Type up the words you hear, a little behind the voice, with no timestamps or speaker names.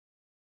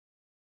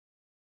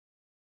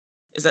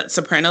is that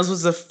Sopranos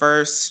was the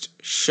first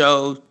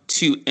show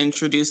to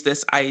introduce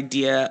this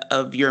idea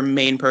of your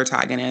main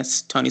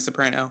protagonist, Tony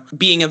Soprano,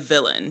 being a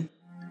villain.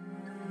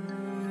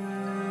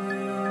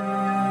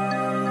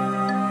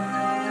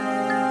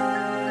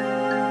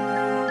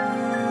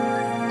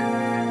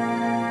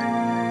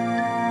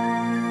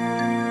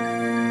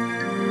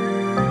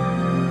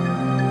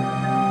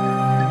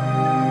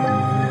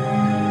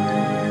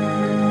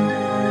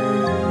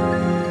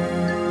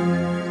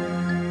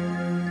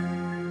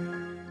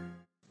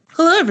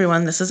 Hello,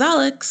 everyone. This is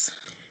Alex.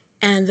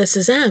 And this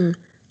is Em.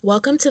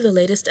 Welcome to the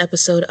latest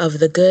episode of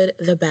The Good,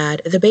 the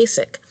Bad, the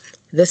Basic.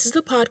 This is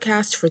the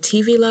podcast for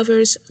TV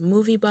lovers,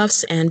 movie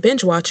buffs, and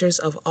binge watchers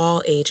of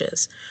all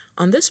ages.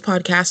 On this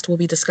podcast, we'll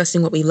be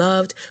discussing what we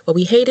loved, what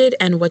we hated,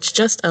 and what's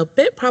just a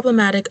bit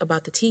problematic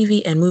about the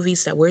TV and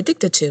movies that we're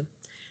addicted to,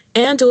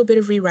 and do a bit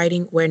of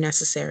rewriting where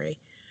necessary.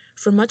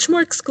 For much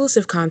more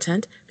exclusive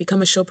content,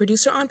 become a show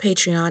producer on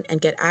Patreon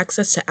and get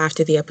access to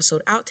after the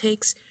episode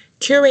outtakes,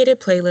 curated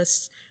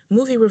playlists,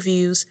 movie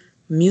reviews,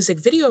 music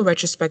video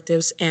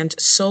retrospectives, and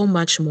so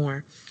much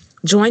more.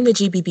 Join the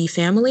GBB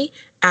family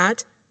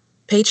at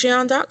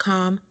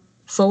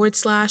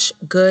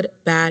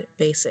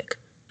patreon.com/goodbadbasic.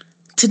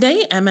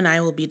 Today, Em and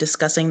I will be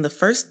discussing the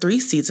first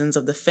 3 seasons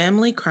of the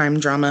family crime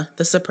drama,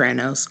 The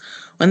Sopranos.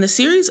 When the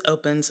series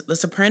opens, The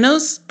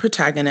Sopranos'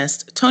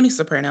 protagonist, Tony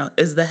Soprano,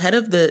 is the head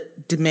of the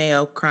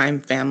DiMeo crime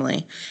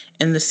family,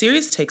 and the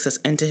series takes us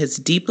into his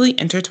deeply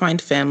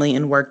intertwined family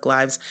and work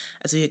lives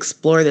as we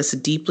explore this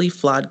deeply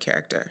flawed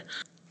character.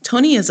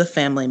 Tony is a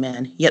family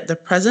man, yet the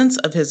presence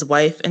of his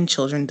wife and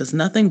children does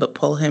nothing but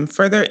pull him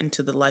further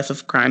into the life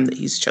of crime that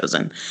he's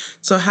chosen.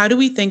 So how do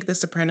we think The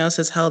Sopranos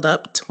has held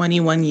up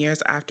 21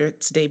 years after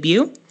its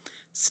debut?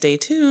 Stay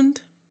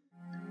tuned.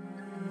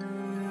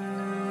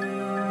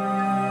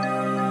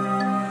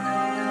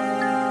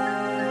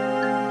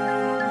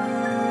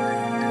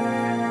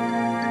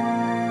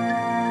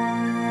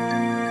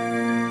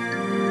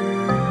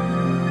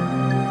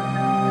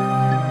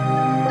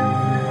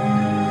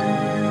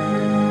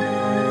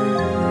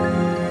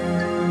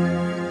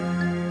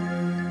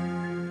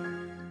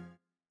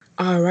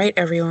 All right,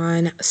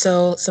 everyone.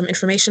 So some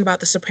information about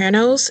The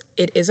Sopranos.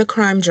 It is a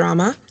crime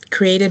drama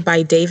created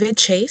by David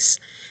Chase.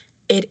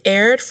 It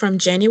aired from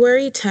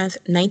January 10th,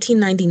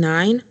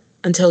 1999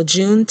 until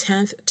June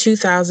 10th,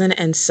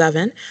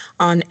 2007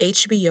 on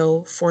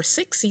HBO for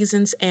 6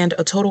 seasons and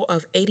a total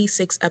of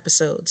 86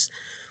 episodes.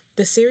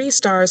 The series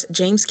stars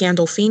James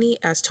Gandolfini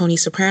as Tony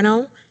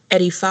Soprano,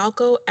 Eddie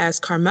Falco as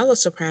Carmela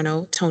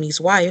Soprano, Tony's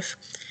wife,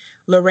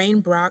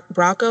 Lorraine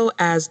Bracco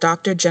as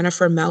Dr.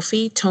 Jennifer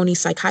Melfi,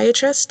 Tony's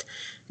psychiatrist,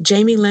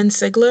 Jamie Lynn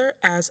Sigler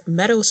as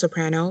Meadow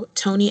Soprano,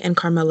 Tony and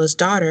Carmela's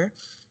daughter,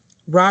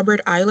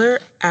 Robert Eiler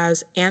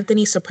as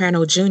Anthony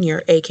Soprano Jr.,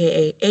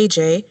 aka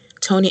AJ,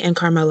 Tony and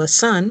Carmela's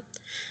son,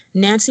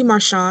 Nancy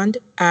Marchand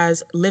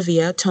as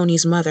Livia,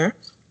 Tony's mother,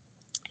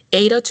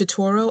 Ada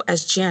Turturro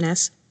as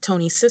Janice,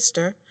 Tony's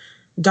sister,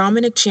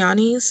 Dominic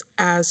Chianis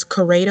as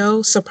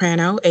Corrado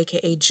Soprano,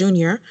 aka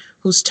Jr.,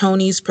 who's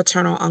Tony's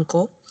paternal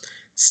uncle,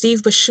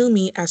 Steve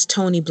Buscemi as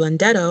Tony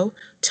Blundetto,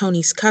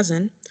 Tony's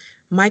cousin,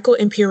 Michael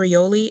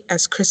Imperioli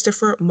as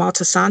Christopher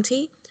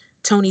Maltasanti,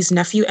 Tony's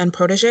nephew and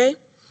protege,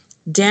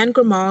 Dan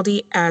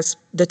Grimaldi as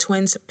the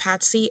twins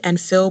Patsy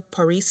and Phil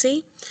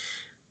Parisi,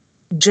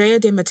 Drea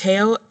De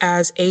Matteo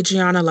as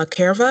Adriana La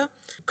Cerva,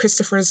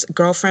 Christopher's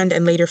girlfriend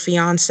and later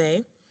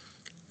fiancé,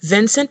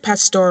 Vincent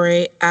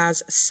Pastore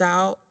as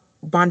Sal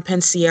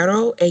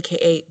Bonpensiero,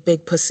 aka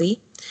Big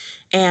Pussy,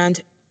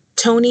 and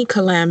Toni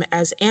Collette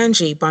as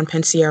Angie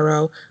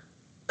Bonpensiero,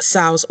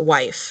 Sal's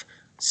wife.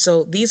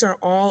 So these are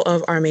all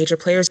of our major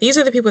players. These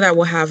are the people that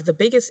will have the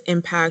biggest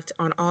impact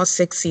on all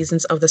 6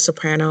 seasons of The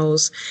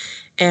Sopranos.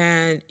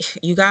 And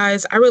you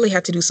guys, I really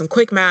had to do some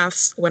quick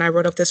maths when I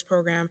wrote up this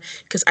program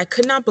because I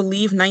could not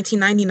believe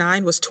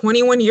 1999 was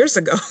 21 years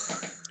ago.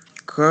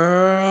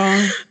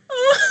 Girl,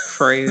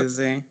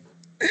 crazy.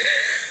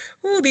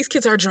 Ooh, these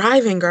kids are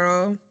driving,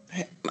 girl.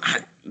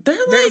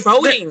 They're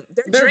voting.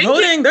 They're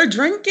voting. They're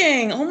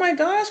drinking. Oh my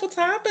gosh, what's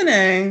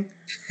happening?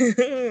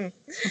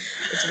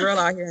 It's real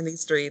out here in these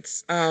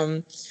streets.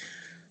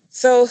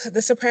 So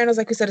The Sopranos,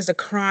 like we said, is a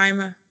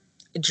crime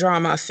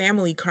drama, a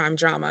family crime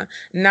drama.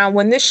 Now,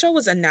 when this show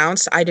was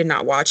announced, I did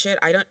not watch it.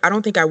 I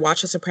don't think I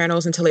watched The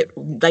Sopranos until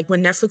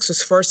when Netflix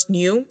was first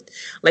new,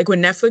 like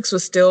when Netflix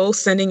was still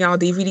sending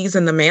out DVDs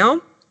in the mail.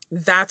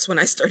 That's when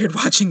I started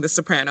watching The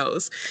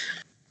Sopranos.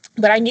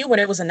 But I knew when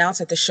it was announced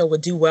that the show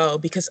would do well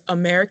because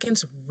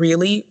Americans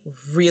really,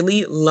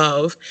 really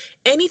love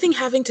anything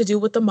having to do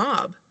with the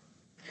mob.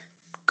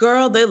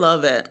 Girl, they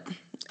love it.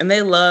 And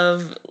they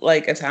love,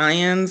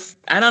 Italians.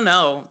 I don't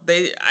know.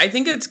 I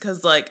think it's because,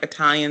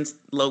 Italians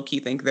low-key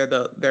think they're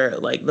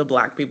the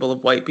black people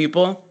of white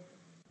people.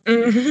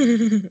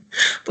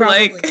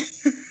 Probably.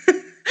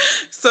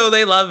 So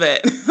they love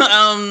it.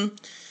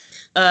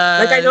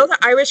 I know the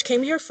Irish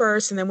came here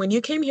first, and then when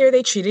you came here,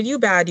 they treated you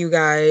bad, you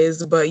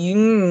guys. But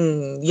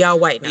y'all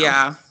white now.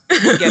 Yeah,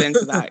 we'll get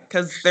into that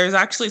because there's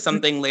actually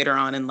something later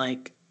on in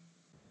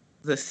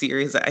the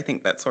series that I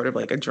think that sort of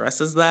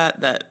addresses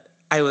that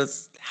I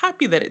was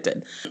happy that it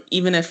did,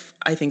 even if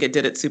I think it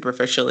did it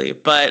superficially.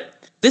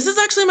 But this is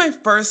actually my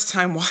first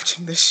time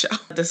watching this show.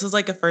 This is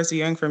like a first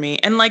viewing for me.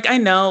 And like, I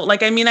know,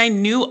 like, I mean, I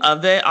knew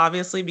of it,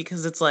 obviously,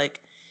 because it's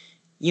like,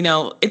 you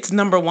know, it's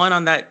number one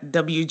on that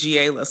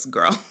WGA list,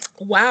 girl.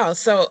 Wow.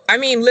 So, I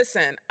mean,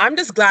 listen, I'm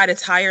just glad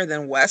it's higher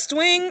than West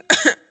Wing.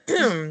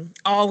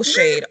 All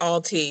shade,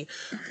 all tea.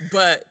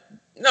 But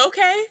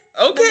okay.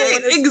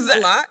 Exactly.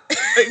 A lot.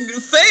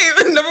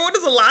 Same. Number one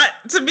is a lot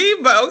to me,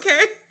 but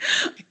okay.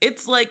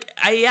 It's like,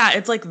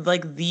 it's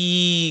like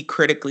the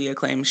critically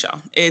acclaimed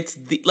show. It's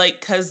the, like,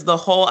 because the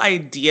whole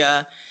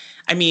idea,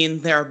 I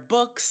mean, there are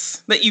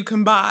books that you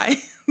can buy.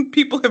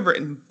 People have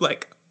written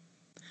like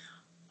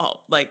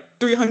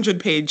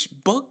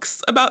 300-page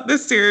books about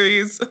this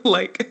series,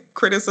 like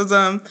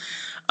criticism.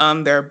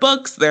 There are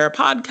books, there are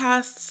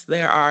podcasts,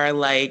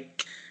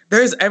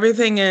 there's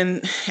everything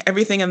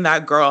in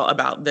that girl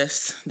about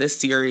this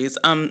series.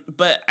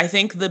 But I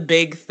think the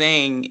big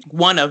thing,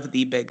 one of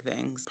the big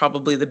things,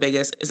 probably the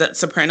biggest, is that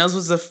Sopranos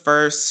was the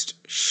first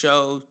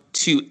show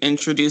to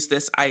introduce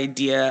this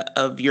idea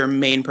of your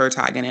main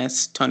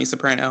protagonist, Tony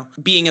Soprano,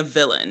 being a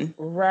villain.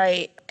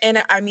 Right.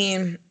 And I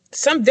mean,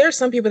 there's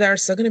some people that are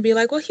still going to be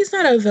like, well, he's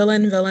not a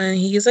villain.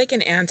 He's like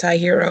an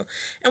anti-hero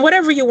and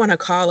whatever you want to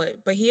call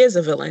it, but he is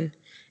a villain.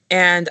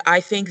 And I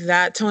think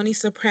that Tony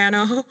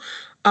Soprano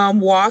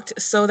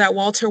walked so that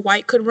Walter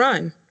White could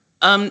run.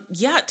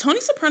 Tony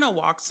Soprano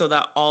walked so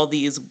that all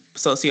these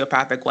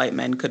sociopathic white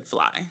men could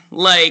fly.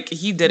 Like,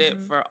 he did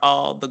it for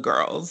all the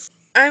girls.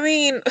 I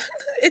mean,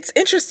 it's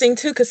interesting,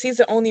 too, because he's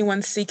the only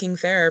one seeking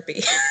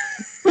therapy.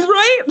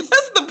 Right?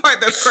 That's the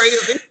part that's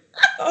crazy.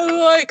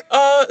 Like,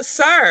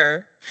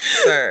 sir.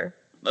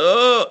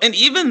 Oh, and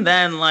even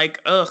then,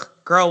 like, ugh,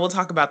 girl, we'll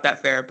talk about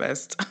that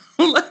therapist.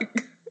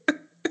 Like,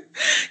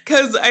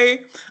 because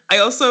I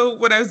also,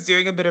 when I was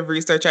doing a bit of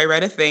research, I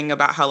read a thing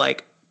about how,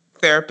 like,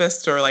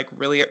 therapists are, like,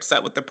 really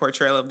upset with the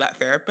portrayal of that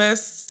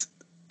therapist.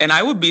 And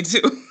I would be,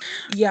 too.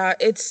 Yeah,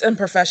 it's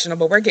unprofessional,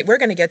 but we're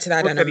going to get to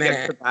that in a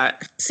minute.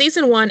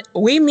 Season 1,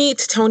 we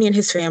meet Tony and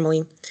his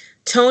family.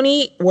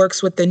 Tony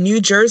works with the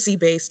New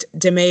Jersey-based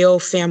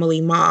DiMeo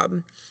family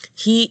mob.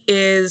 He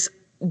is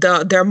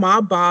their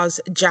mob boss,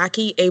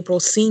 Jackie April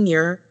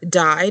Sr.,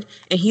 died,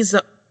 and he's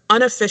the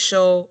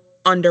unofficial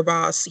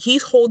underboss. He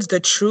holds the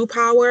true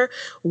power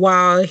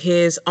while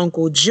his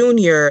uncle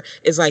Junior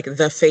is like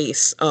the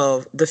face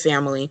of the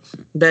family.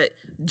 But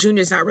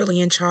Junior's not really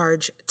in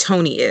charge.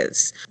 Tony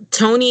is.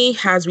 Tony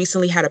has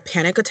recently had a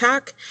panic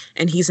attack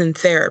and he's in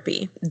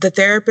therapy. The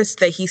therapist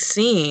that he's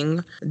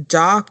seeing,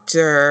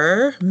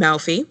 Dr.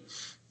 Melfi,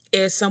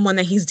 is someone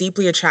that he's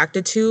deeply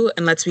attracted to.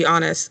 And let's be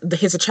honest,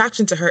 his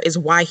attraction to her is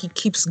why he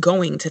keeps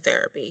going to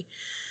therapy.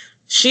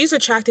 She's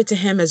attracted to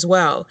him as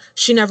well.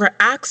 She never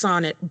acts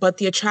on it, but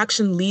the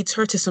attraction leads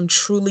her to some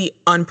truly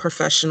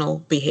unprofessional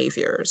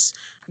behaviors.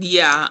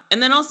 Yeah.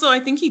 And then also I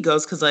think he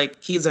goes because, like,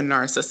 he's a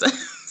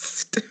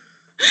narcissist.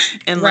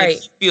 And, like,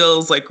 he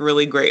feels, like,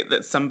 really great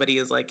that somebody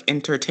is, like,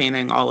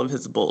 entertaining all of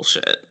his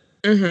bullshit.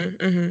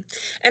 And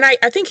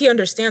I think he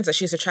understands that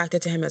she's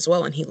attracted to him as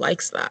well, and he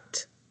likes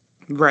that.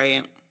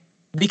 Right.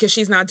 Because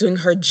she's not doing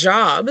her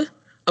job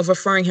of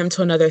referring him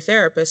to another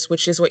therapist,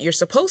 which is what you're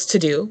supposed to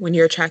do when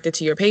you're attracted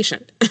to your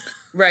patient.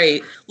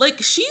 Right. Like,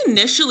 she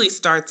initially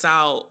starts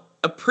out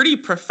a pretty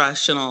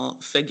professional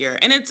figure.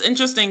 And it's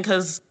interesting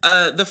because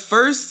the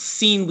first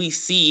scene we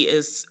see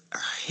is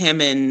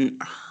him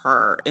and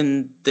her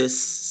in this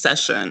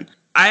session.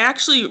 I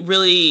actually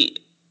really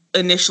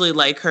initially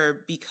like her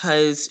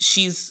because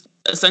she's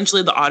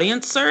essentially the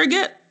audience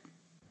surrogate.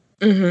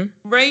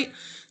 Right?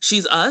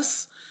 She's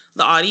us,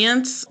 the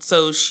audience.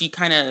 So she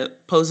kind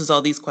of poses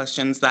all these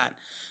questions that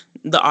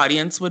the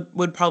audience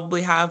would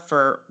probably have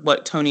for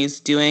what Tony's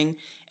doing.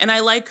 And I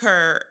like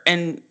her.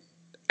 And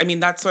I mean,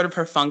 that's sort of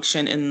her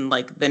function in,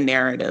 like, the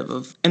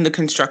narrative in the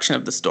construction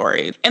of the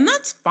story. And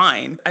that's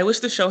fine. I wish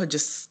the show had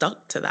just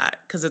stuck to that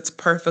because it's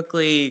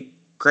perfectly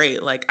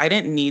great. Like, I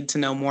didn't need to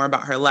know more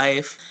about her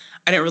life.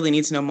 I didn't really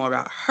need to know more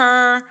about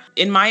her.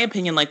 In my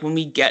opinion, like, when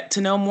we get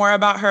to know more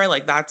about her,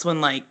 like, that's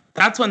when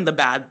the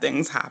bad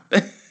things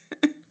happen.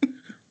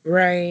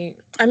 Right.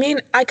 I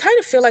mean, I kind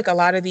of feel like a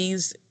lot of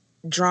these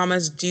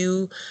dramas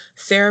do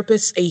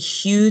therapists a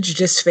huge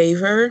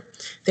disfavor.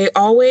 They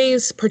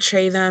always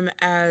portray them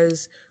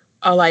as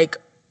like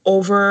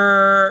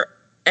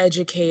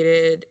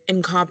over-educated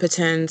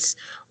incompetence,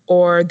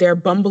 or they're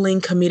bumbling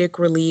comedic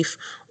relief,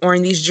 or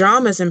in these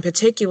dramas in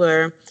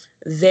particular,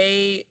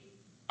 they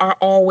are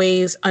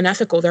always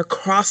unethical. They're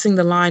crossing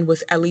the line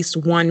with at least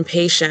one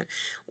patient,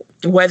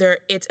 whether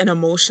it's an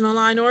emotional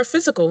line or a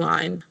physical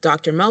line.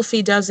 Dr.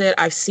 Melfi does it.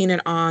 I've seen it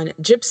on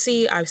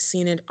Gypsy. I've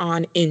seen it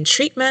on In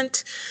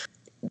Treatment.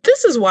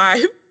 This is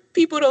why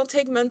people don't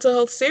take mental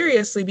health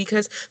seriously,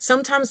 because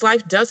sometimes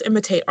life does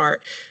imitate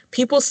art.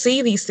 People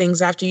see these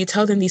things after you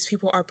tell them these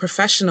people are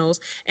professionals,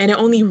 and it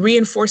only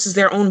reinforces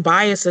their own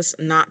biases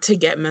not to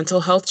get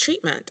mental health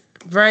treatment.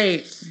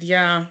 Right.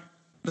 Yeah.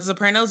 The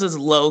Sopranos is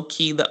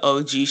low-key the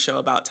OG show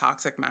about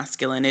toxic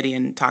masculinity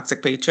and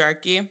toxic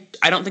patriarchy.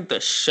 I don't think the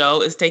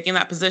show is taking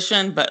that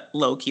position, but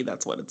low-key,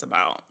 that's what it's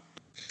about.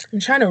 I'm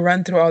trying to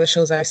run through all the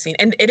shows I've seen,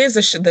 and it is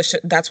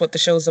that's what the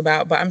show's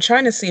about. But I'm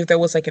trying to see if there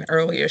was like an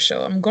earlier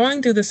show. I'm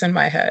going through this in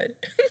my head.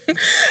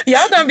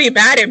 Y'all gonna be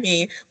mad at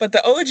me, but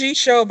the OG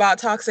show about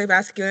toxic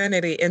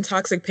masculinity and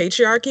toxic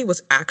patriarchy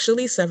was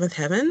actually Seventh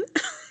Heaven.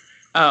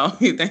 Oh,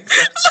 you think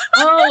so?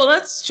 Oh,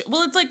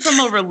 well, it's like from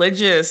a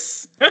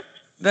religious.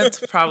 That's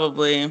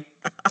probably.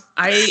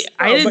 I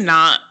did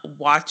not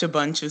watch a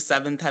bunch of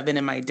Seventh Heaven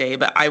in my day,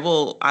 but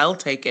I'll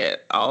take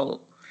it.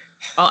 I'll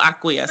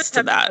acquiesce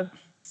to that.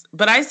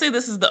 But I say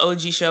this is the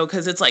OG show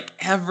because it's like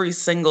every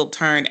single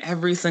turn,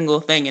 every single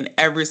thing in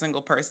every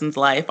single person's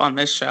life on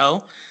this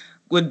show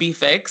would be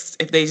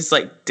fixed if they just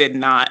like did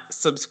not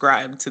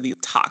subscribe to the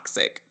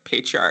toxic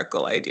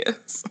patriarchal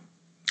ideas.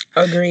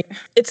 Agreed.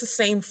 It's the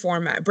same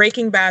format.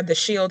 Breaking Bad, The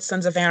Shield,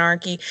 Sons of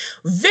Anarchy,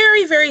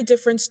 very, very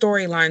different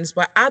storylines.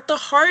 But at the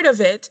heart of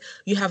it,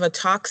 you have a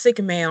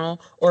toxic male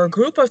or a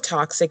group of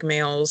toxic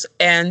males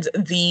and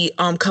the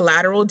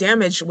collateral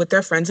damage with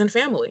their friends and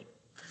family.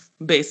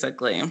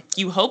 Basically,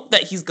 you hope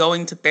that he's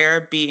going to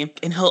therapy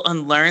and he'll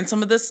unlearn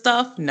some of this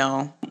stuff.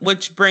 No.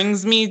 Which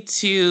brings me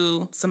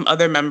to some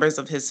other members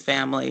of his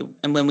family.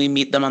 And when we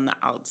meet them on the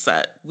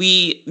outset,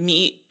 we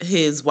meet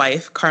his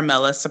wife,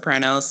 Carmela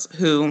Sopranos,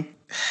 who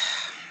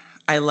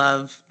I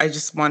love. I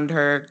just wanted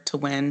her to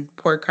win.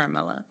 Poor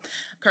Carmela.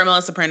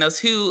 Carmela Sopranos,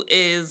 who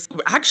is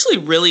actually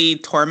really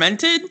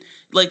tormented.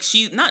 Like,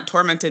 she's not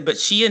tormented, but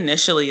she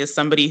initially is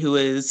somebody who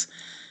is,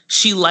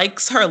 she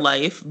likes her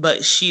life,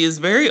 but she is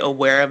very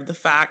aware of the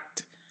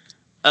fact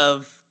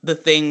of the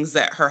things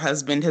that her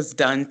husband has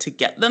done to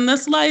get them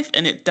this life,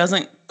 and it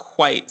doesn't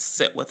quite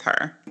sit with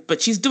her.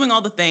 But she's doing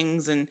all the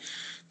things and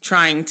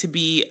trying to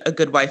be a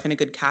good wife and a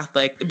good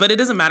Catholic, but it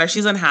doesn't matter.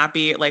 She's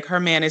unhappy. Like, her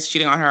man is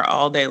cheating on her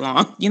all day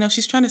long. You know,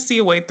 she's trying to see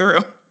a way through.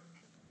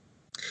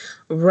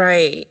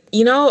 Right.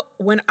 You know,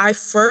 when I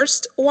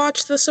first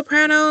watched The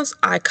Sopranos,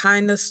 I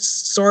kind of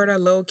sort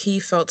of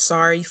low-key felt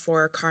sorry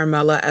for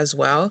Carmela as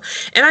well.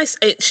 And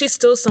she's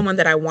still someone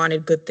that I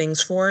wanted good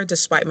things for,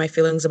 despite my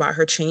feelings about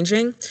her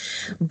changing.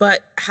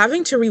 But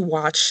having to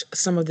rewatch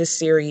some of this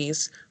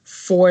series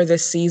for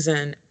this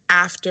season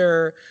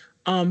after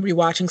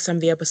rewatching some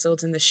of the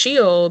episodes in The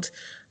Shield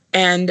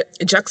and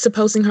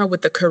juxtaposing her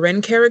with the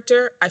Corinne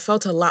character, I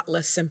felt a lot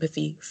less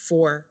sympathy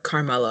for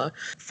Carmela.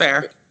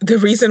 Fair. The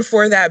reason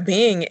for that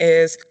being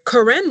is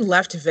Corinne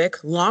left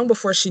Vic long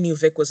before she knew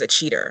Vic was a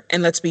cheater.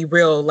 And let's be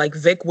real, like,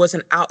 Vic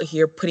wasn't out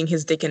here putting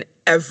his dick in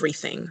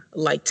everything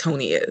like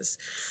Tony is.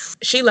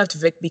 She left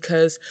Vic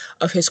because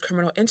of his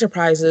criminal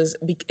enterprises,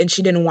 and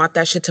she didn't want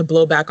that shit to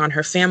blow back on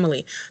her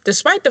family,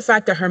 despite the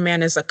fact that her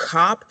man is a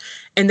cop,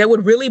 and there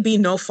would really be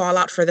no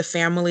fallout for the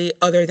family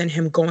other than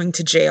him going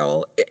to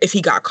jail if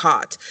he got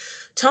caught.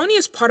 Tony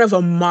is part of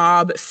a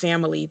mob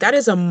family. That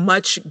is a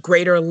much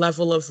greater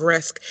level of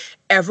risk.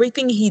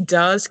 Everything he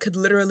does could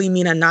literally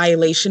mean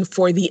annihilation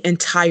for the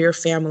entire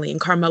family. And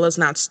Carmela's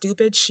not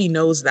stupid. She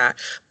knows that.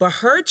 But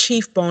her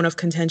chief bone of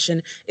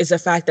contention is the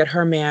fact that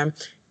her man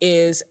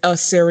is a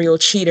serial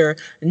cheater,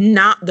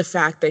 not the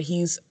fact that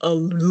he's a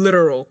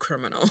literal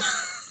criminal.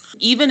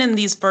 Even in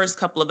these first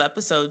couple of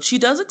episodes, she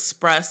does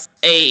express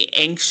a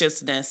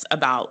anxiousness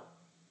about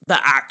the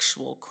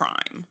actual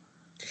crime.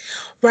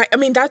 Right. I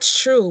mean,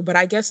 that's true. But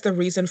I guess the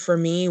reason for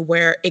me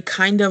where it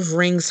kind of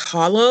rings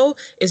hollow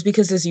is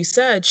because, as you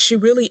said, she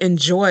really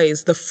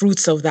enjoys the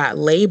fruits of that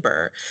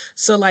labor.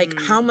 So, like,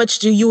 how much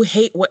do you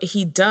hate what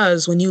he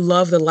does when you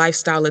love the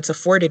lifestyle it's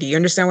afforded you? You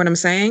understand what I'm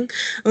saying?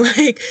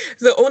 Like,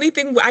 the only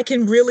thing I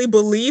can really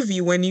believe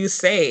you when you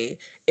say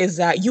is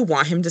that you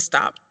want him to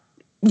stop,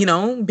 you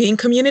know, being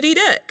community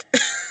dick.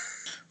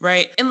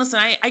 Right. And listen,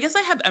 I guess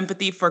I have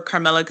empathy for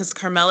Carmela because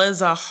Carmela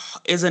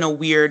is in a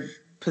weird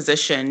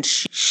position.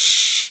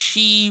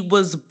 She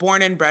was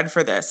born and bred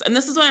for this. And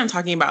this is what I'm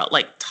talking about,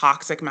 like,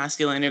 toxic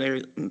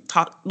masculinity.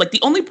 Like, the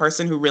only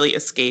person who really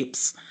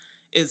escapes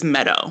is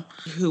Meadow,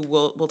 who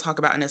we'll talk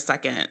about in a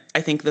second.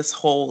 I think this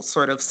whole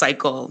sort of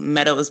cycle,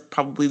 Meadow is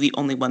probably the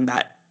only one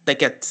that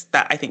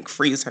I think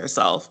frees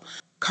herself.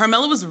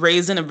 Carmela was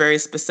raised in a very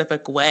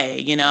specific way,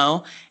 you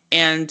know?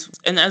 And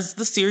as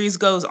the series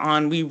goes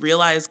on, we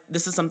realize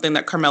this is something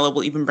that Carmela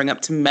will even bring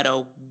up to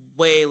Meadow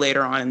way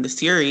later on in the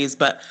series.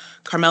 But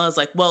Carmela's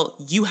like, well,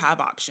 you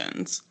have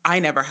options. I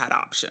never had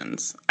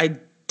options. I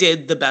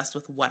did the best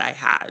with what I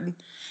had.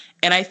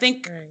 And I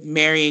think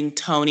marrying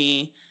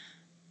Tony,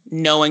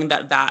 knowing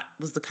that that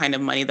was the kind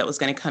of money that was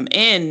going to come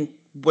in,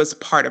 was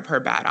part of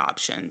her bad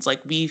options.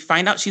 Like, we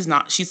find out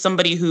she's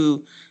somebody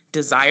who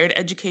desired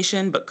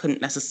education but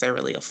couldn't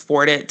necessarily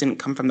afford it, didn't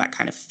come from that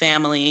kind of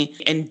family,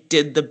 and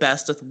did the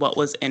best with what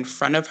was in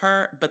front of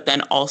her. But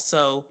then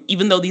also,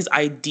 even though these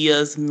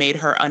ideas made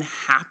her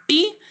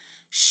unhappy,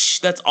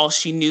 that's all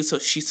she knew. So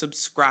she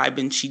subscribed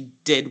and she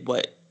did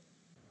what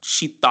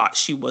she thought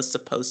she was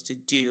supposed to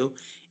do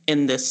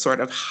in this sort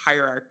of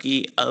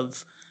hierarchy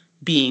of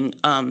being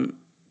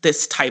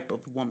this type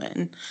of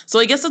woman. So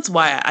I guess that's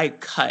why I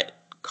cut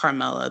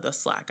Carmela the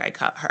slack. I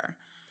cut her.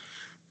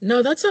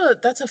 No, that's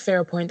a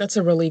fair point. That's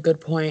a really good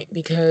point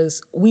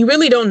because we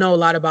really don't know a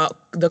lot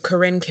about the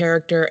Corinne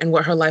character and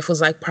what her life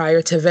was like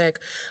prior to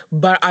Vic,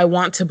 but I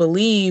want to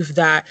believe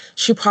that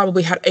she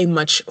probably had a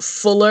much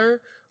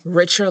fuller,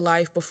 richer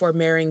life before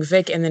marrying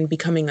Vic and then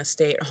becoming a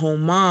stay-at-home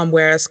mom,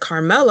 whereas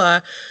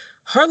Carmela,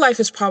 her life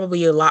is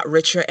probably a lot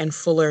richer and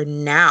fuller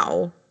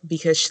now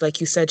because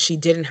like you said, she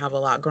didn't have a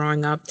lot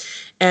growing up.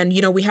 And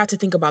we have to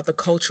think about the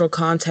cultural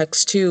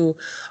context too.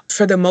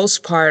 For the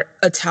most part,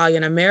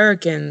 Italian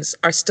Americans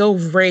are still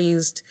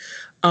raised,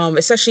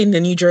 especially in the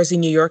New Jersey,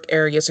 New York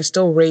areas, are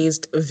still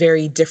raised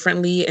very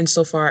differently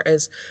insofar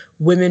as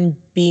women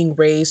being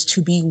raised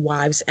to be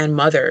wives and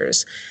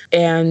mothers.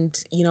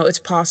 And, it's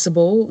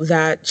possible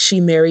that she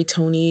married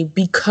Tony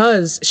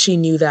because she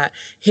knew that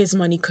his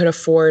money could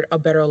afford a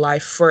better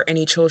life for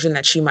any children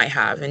that she might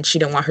have. And she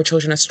didn't want her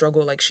children to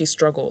struggle like she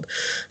struggled.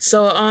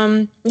 So,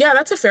 yeah,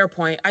 that's a fair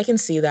point. I can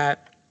see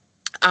that.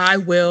 I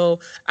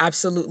will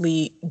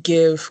absolutely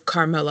give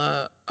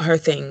Carmela her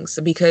things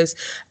because,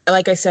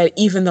 like I said,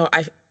 even though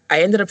I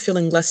ended up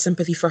feeling less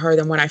sympathy for her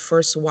than when I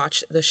first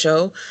watched the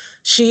show,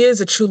 she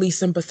is a truly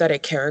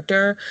sympathetic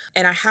character.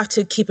 And I have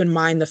to keep in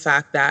mind the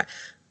fact that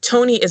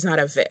Tony is not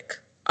a Vic.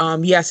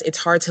 Yes, it's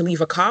hard to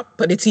leave a cop,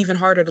 but it's even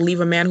harder to leave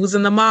a man who's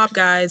in the mob,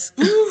 guys.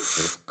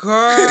 Oof,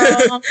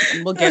 girl.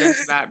 We'll get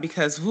into that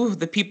because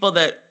the people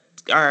that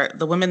are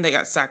the women that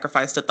got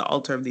sacrificed at the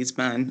altar of these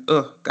men.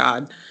 Oh,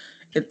 God.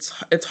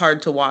 It's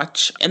hard to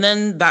watch. And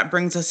then that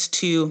brings us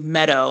to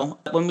Meadow.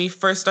 When we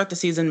first start the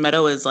season,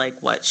 Meadow is like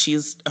what?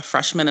 She's a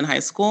freshman in high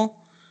school.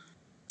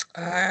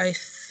 I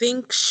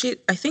think she's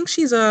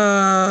She's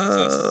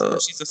a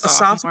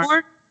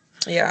sophomore.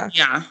 Yeah.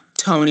 Yeah.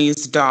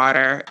 Tony's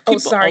daughter. Oh,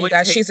 sorry, you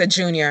guys. She's a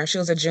junior. She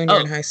was a junior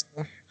in high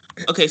school.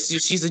 Okay, so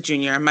she's a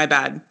junior. My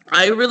bad.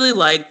 I really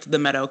liked the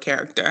Meadow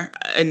character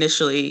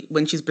initially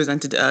when she's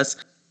presented to us.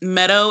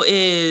 Meadow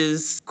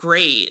is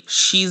great.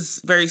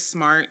 She's very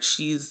smart.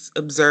 She's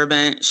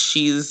observant.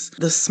 She's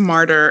the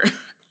smarter,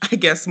 I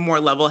guess, more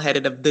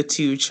level-headed of the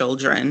two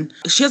children.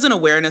 She has an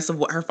awareness of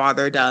what her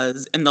father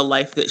does and the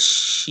life that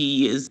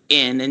she is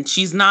in. And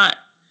she's not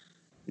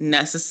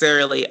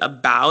necessarily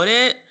about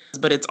it,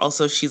 but it's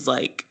also, she's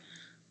like,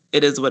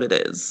 it is what it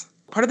is.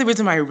 Part of the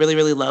reason why I really,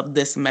 really love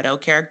this Meadow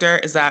character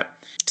is that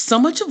so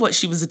much of what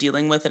she was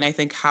dealing with, and I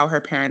think how her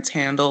parents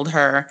handled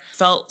her,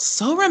 felt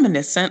so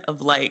reminiscent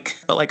of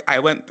what I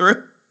went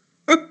through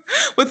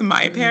with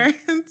my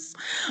parents,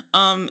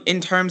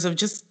 in terms of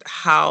just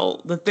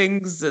how the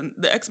things and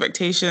the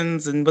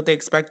expectations and what they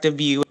expect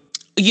of you.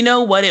 You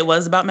know what it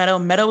was about Meadow?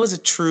 Meadow was a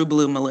true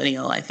blue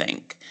millennial, I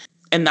think.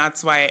 And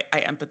that's why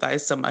I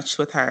empathize so much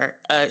with her.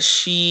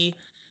 She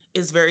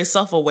is very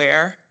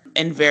self-aware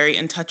and very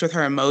in touch with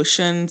her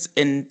emotions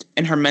and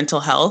her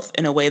mental health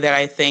in a way that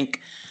I think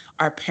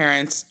our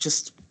parents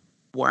just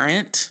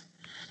weren't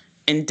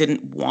and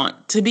didn't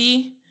want to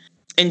be.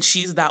 And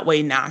she's that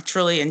way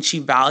naturally, and she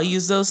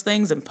values those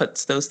things and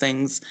puts those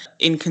things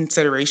in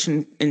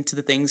consideration into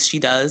the things she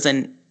does.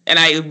 And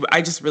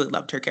I just really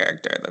loved her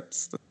character.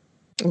 That's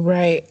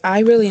Right. I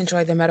really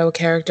enjoyed the Meadow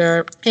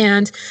character.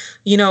 And,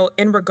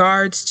 in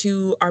regards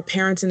to our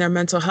parents and their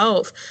mental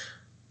health,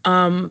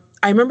 I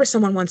remember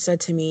someone once said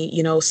to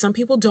me, some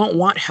people don't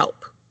want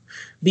help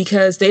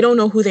because they don't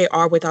know who they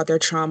are without their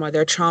trauma.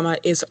 Their trauma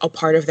is a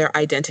part of their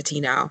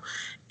identity now.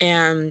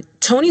 And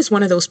Tony's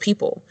one of those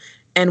people.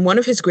 And one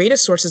of his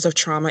greatest sources of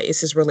trauma is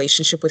his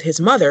relationship with his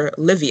mother,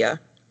 Livia,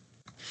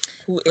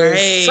 who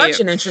is such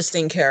an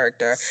interesting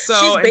character.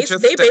 So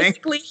interesting.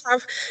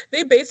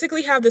 They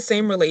basically have the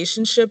same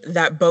relationship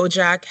that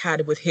BoJack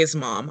had with his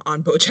mom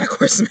on BoJack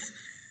Horseman.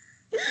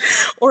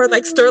 Or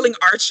like Sterling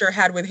Archer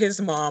had with his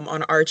mom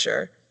on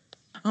Archer.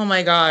 Oh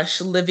my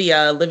gosh,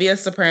 Livia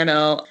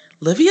Soprano.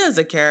 Livia is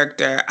a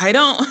character.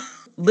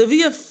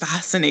 Livia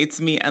fascinates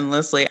me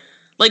endlessly.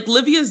 Like,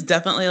 Livia's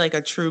definitely like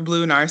a true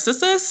blue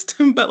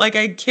narcissist, but like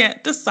I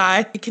can't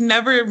decide. I can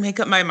never make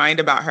up my mind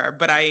about her,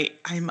 but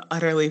I'm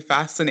utterly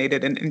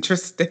fascinated and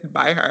interested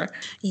by her.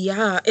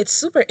 Yeah, it's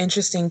super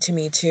interesting to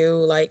me too.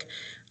 Like,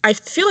 I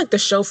feel like the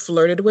show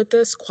flirted with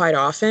this quite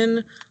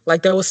often.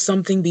 Like there was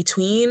something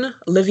between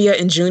Livia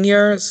and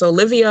Junior. So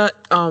Livia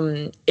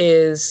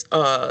is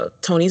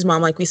Tony's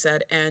mom, like we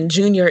said, and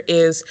Junior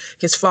is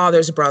his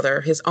father's brother,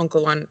 his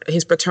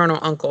paternal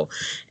uncle.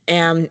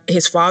 And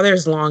his father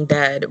is long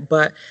dead,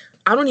 but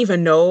I don't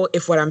even know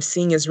if what I'm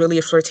seeing is really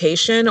a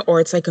flirtation or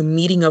it's like a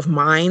meeting of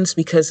minds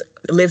because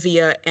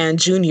Livia and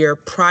Junior,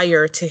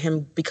 prior to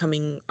him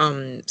becoming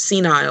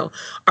senile,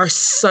 are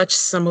such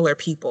similar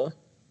people.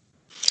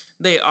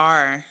 They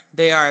are.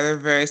 They're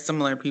very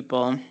similar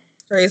people.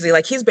 Crazy.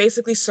 Like he's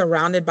basically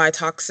surrounded by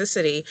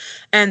toxicity,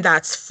 and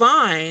that's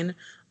fine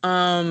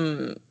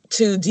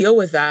to deal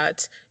with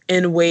that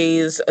in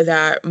ways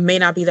that may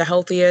not be the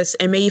healthiest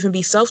and may even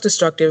be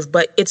self-destructive,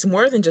 but it's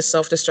more than just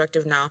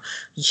self-destructive now.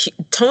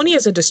 Tony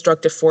is a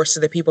destructive force to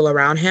the people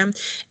around him,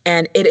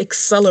 and it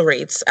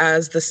accelerates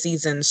as the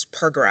seasons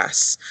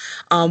progress.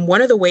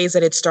 One of the ways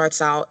that it starts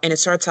out, and it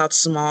starts out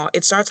small,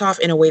 it starts off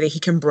in a way that he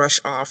can brush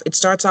off. It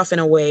starts off in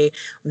a way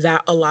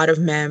that a lot of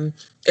men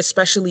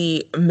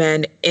especially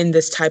men in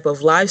this type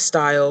of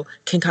lifestyle,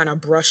 can kind of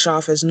brush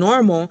off as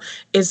normal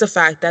is the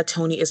fact that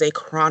Tony is a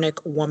chronic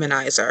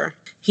womanizer.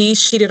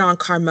 He's cheated on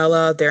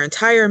Carmela their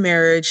entire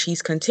marriage.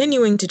 He's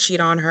continuing to cheat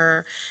on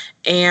her.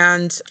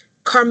 And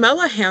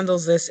Carmela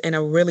handles this in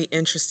a really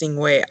interesting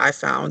way, I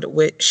found.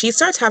 She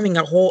starts having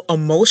a whole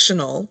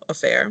emotional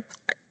affair.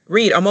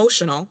 Read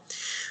emotional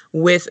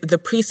with the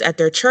priest at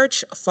their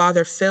church,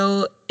 Father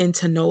Phil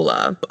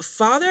Intinola.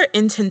 Father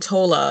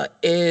Intinola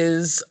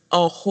is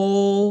a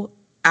whole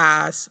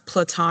ass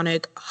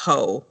platonic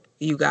hoe,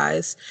 you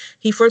guys.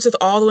 He flirts with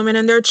all the women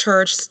in their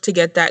church to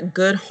get that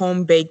good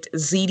home-baked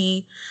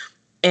ziti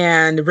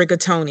and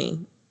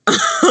rigatoni.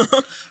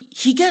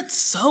 He gets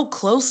so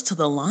close to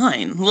the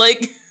line.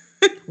 Like,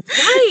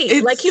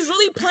 right. Like, he's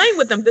really playing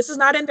with them. This is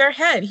not in their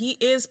head. He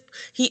is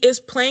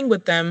playing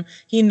with them.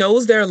 He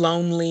knows they're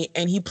lonely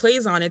and he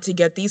plays on it to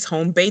get these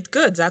home-baked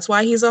goods. That's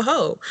why he's a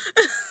hoe.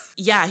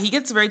 Yeah, he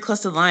gets very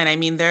close to the line. I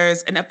mean,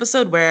 there's an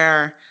episode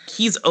where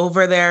he's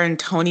over there and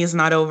Tony's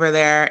not over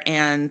there.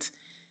 And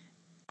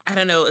I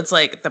don't know, it's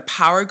like the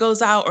power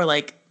goes out or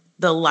like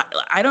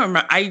I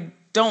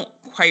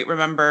don't quite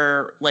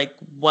remember like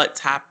what's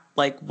happened.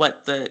 Like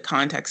what the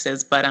context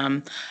is, but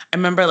I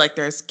remember like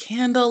there's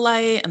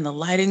candlelight and the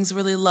lighting's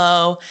really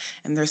low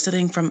and they're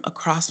sitting from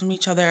across from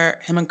each other.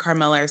 Him and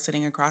Carmela are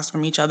sitting across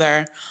from each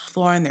other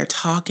floor and they're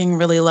talking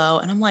really low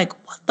and I'm like,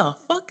 what the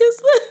fuck is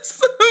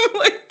this?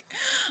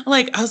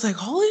 like I was like,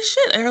 holy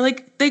shit, are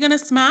like they gonna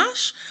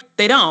smash?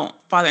 They don't.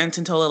 Father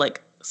Antontola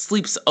like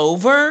sleeps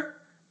over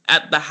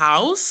at the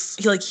house.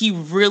 He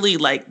really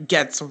like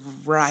gets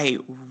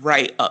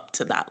right up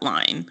to that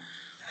line.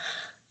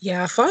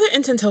 Yeah, Father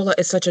Intinola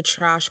is such a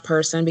trash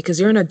person because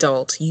you're an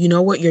adult. You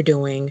know what you're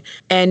doing.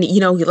 And, you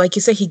know, like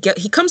you said, he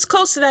comes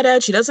close to that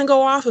edge. He doesn't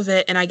go off of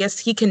it. And I guess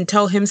he can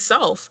tell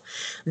himself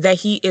that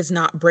he is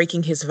not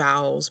breaking his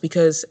vows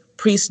because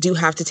priests do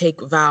have to take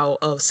vow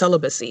of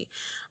celibacy.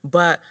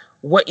 But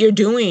what you're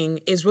doing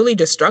is really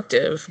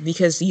destructive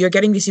because you're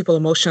getting these people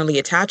emotionally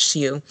attached to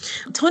you.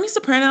 Tony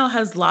Soprano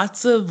has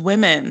lots of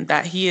women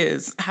that he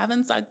is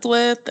having sex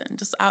with and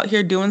just out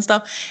here doing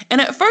stuff. And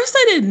at first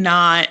I did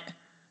not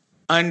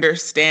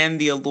understand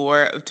the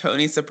allure of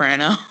Tony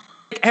Soprano.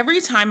 Every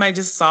time I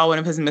just saw one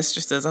of his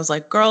mistresses, I was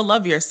like, girl,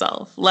 love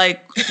yourself.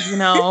 Like, you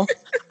know,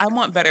 I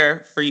want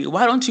better for you.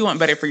 Why don't you want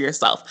better for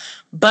yourself?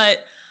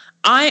 But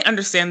I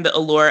understand the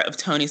allure of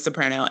Tony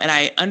Soprano and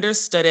I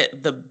understood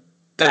it the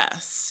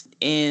best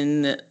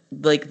in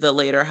like the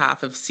later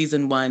half of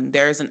season 1.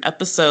 There's an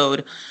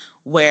episode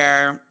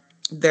where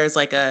there's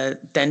like a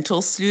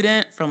dental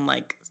student from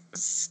like,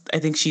 I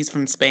think she's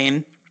from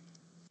Spain.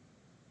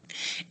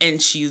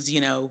 And she's, you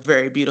know,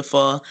 very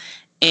beautiful.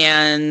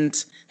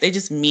 And they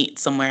just meet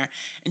somewhere.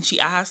 And she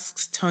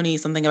asks Tony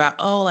something about,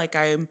 oh, like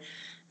I'm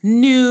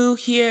new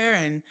here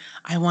and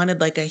I wanted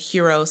like a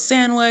hero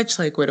sandwich.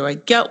 Like, where do I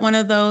get one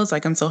of those?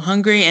 Like, I'm so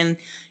hungry. And,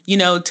 you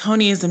know,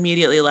 Tony is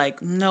immediately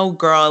like, no,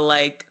 girl,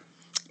 like,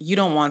 you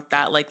don't want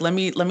that. Like, let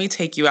me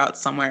take you out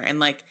somewhere. And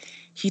like,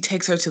 he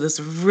takes her to this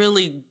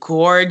really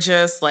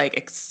gorgeous, like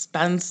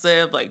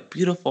expensive, like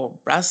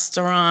beautiful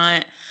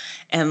restaurant.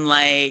 And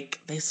like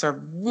they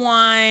serve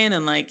wine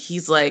and like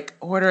he's like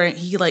ordering,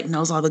 he like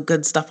knows all the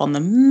good stuff on the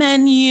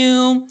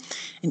menu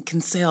and can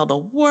say all the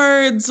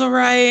words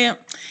right.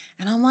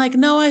 And I'm like,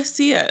 no, I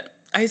see it.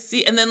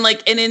 And then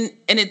like,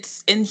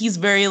 and he's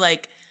very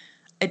like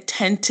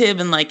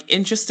attentive and like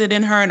interested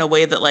in her in a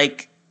way that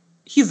like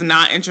he's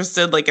not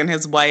interested like in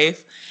his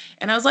wife.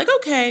 And I was like,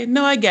 okay,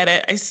 no, I get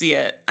it. I see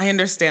it. I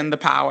understand the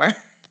power.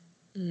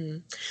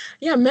 Mm.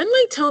 Yeah, men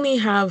like Tony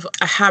have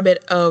a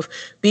habit of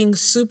being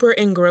super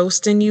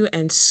engrossed in you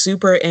and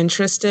super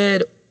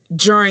interested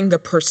during the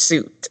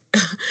pursuit.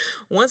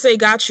 Once they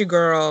got you,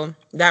 girl,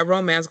 that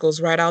romance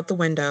goes right out the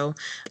window.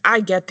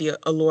 I get the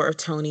allure of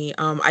Tony.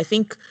 I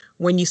think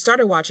when you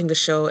started watching the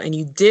show and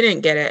you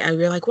didn't get it and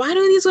you're like, why do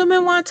these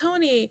women want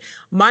Tony?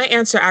 My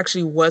answer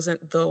actually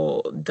wasn't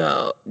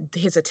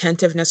his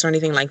attentiveness or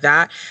anything like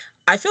that.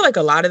 I feel like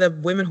a lot of the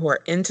women who are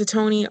into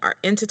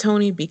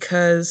Tony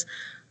because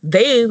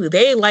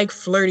they like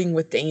flirting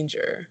with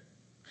danger.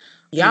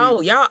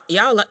 Y'all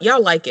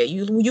like it.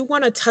 You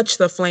want to touch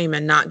the flame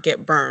and not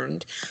get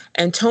burned.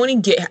 And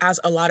Tony has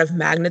a lot of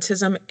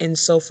magnetism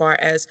insofar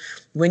as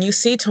when you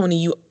see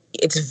Tony,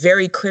 it's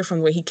very clear from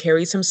the way he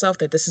carries himself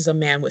that this is a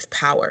man with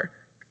power.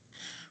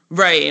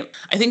 Right.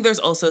 I think there's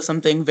also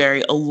something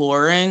very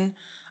alluring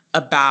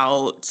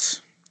about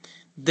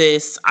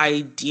this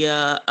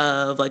idea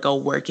of like a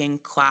working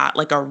class,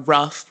 like a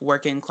rough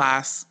working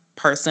class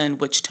person,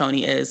 which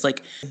Tony is,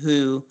 like,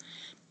 who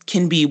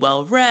can be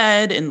well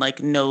read and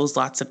like knows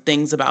lots of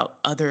things about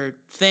other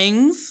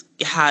things,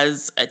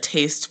 has a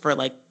taste for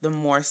like the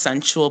more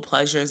sensual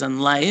pleasures in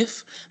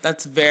life.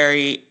 That's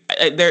very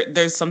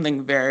there's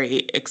something very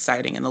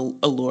exciting and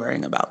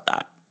alluring about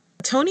that.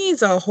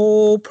 Tony's a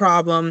whole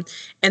problem,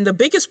 and the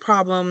biggest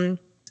problem,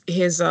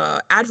 his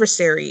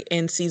adversary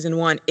in season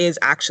 1 is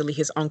actually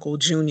his uncle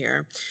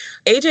Junior.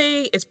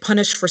 AJ is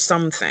punished for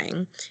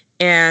something.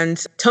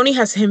 And Tony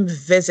has him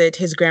visit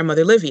his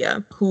grandmother,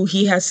 Livia, who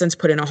he has since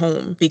put in a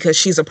home because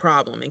she's a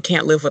problem and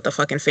can't live with the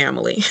fucking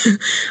family.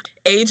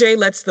 AJ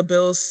lets the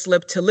bills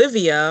slip to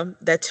Livia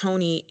that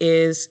Tony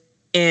is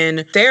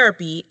in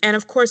therapy. And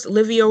of course,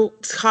 Livia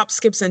hops,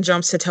 skips, and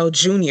jumps to tell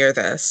Junior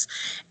this.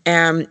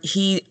 And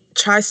he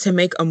tries to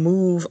make a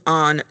move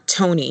on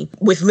Tony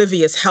with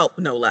Livia's help,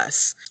 no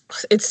less.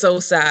 It's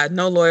so sad.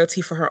 No loyalty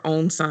for her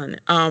own son.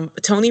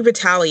 Tony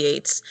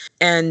retaliates,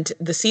 and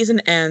the season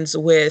ends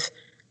with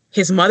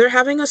his mother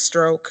having a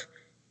stroke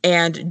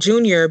and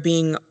Junior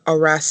being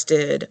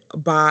arrested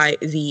by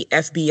the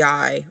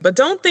FBI. But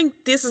don't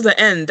think this is the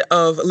end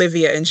of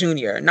Livia and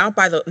Junior. Not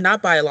by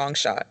a long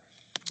shot.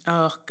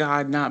 Oh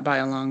God, not by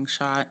a long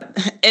shot.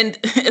 And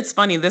it's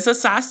funny, this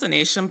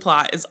assassination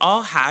plot is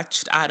all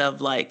hatched out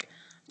of like,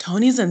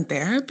 Tony's in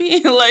therapy?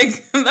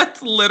 Like,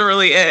 that's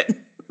literally it.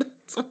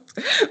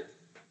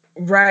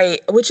 Right,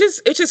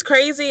 it's just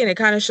crazy, and it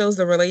kind of shows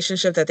the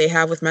relationship that they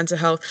have with mental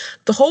health.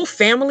 The whole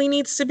family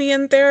needs to be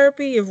in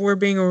therapy if we're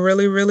being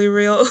really, really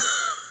real.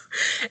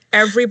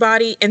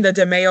 Everybody in the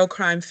DiMeo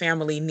crime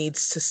family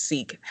needs to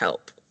seek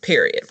help,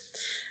 period.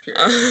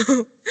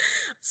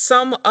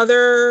 Some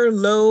other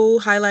low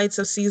highlights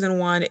of season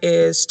 1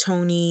 is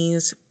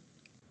Tony's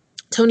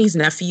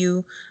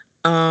nephew,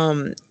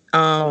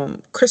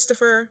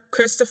 Christopher.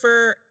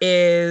 Christopher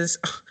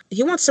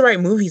he wants to write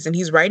movies, and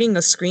he's writing a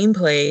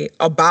screenplay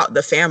about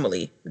the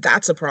family.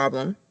 That's a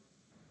problem.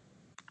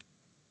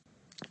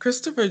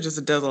 Christopher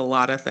just does a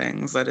lot of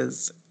things that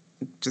is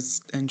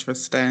just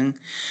interesting.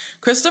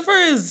 Christopher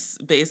is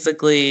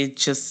basically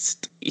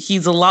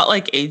he's a lot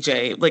like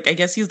AJ. Like, I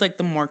guess he's like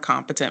the more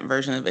competent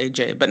version of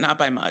AJ, but not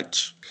by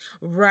much.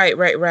 Right.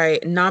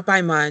 Not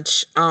by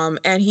much.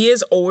 And he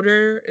is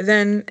older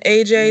than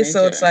AJ,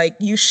 so it's like,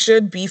 you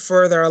should be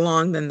further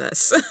along than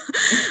this.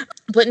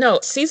 But no,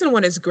 season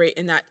 1 is great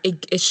in that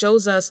it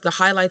shows us the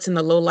highlights and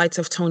the lowlights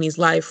of Tony's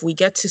life. We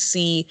get to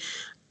see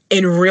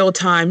in real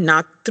time,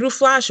 not through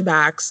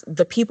flashbacks,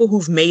 the people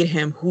who've made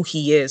him who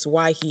he is,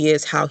 why he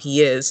is, how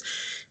he is,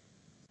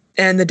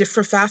 and the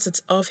different facets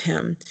of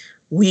him.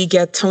 We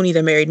get Tony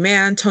the married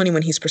man, Tony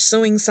when he's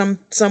pursuing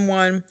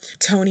someone,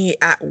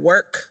 Tony at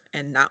work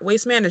and not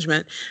waste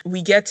management.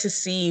 We get to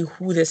see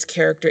who this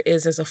character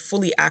is as a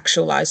fully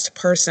actualized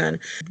person.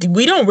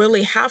 We don't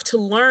really have to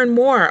learn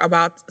more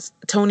about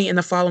Tony in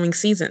the following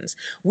seasons.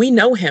 We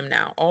know him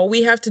now. All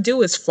we have to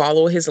do is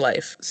follow his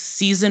life.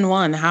 Season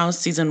 1, how's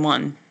season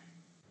 1?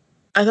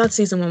 I thought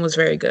season 1 was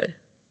very good.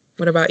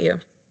 What about you?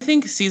 I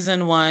think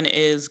season 1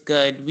 is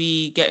good.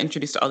 We get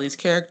introduced to all these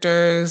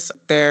characters.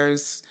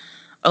 There's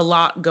a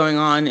lot going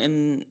on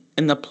in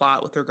the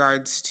plot with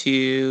regards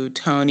to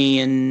Tony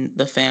and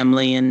the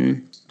family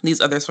and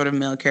these other sort of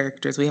male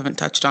characters we haven't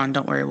touched on.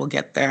 Don't worry, we'll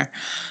get there.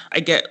 I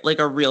get like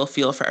a real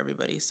feel for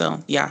everybody.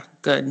 So yeah,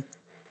 good.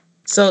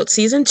 So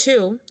season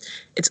 2,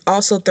 it's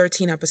also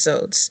 13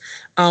 episodes.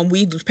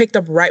 We picked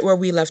up right where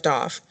we left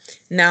off.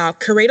 Now,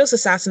 Carrado's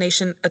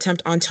assassination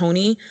attempt on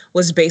Tony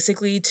was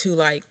basically to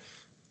like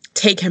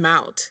take him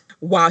out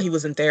while he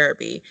was in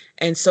therapy.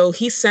 And so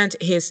he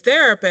sent his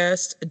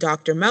therapist,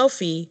 Dr.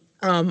 Melfi,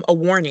 a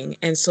warning.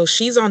 And so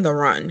she's on the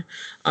run.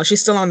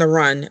 She's still on the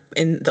run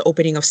in the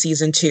opening of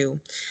season 2.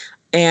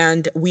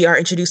 And we are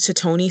introduced to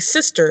Tony's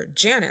sister,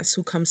 Janice,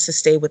 who comes to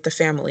stay with the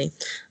family.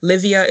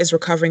 Livia is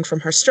recovering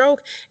from her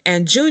stroke,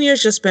 and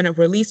Junior's just been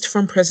released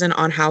from prison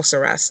on house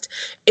arrest.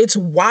 It's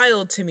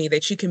wild to me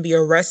that you can be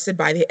arrested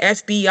by the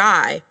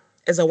FBI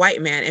as a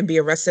white man and be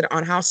arrested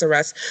on house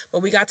arrest. But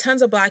we got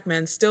tons of black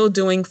men still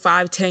doing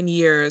 5-10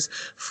 years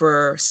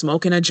for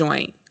smoking a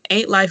joint.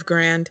 Ain't life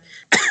grand?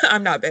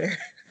 I'm not bitter.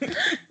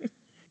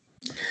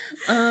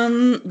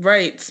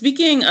 Right.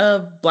 Speaking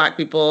of black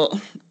people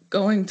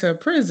going to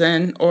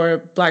prison or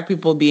black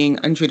people being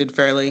untreated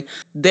fairly,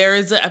 there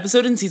is an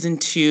episode in season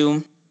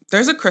 2.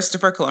 There's a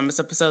Christopher Columbus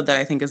episode that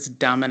I think is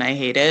dumb and I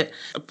hate it.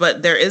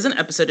 But there is an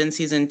episode in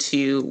season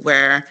 2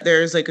 where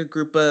there's like a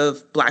group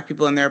of black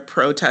people and they're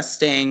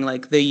protesting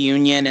like the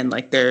union and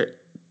like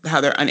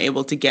how they're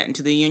unable to get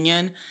into the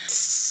union.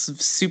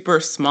 Super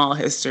small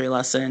history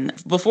lesson.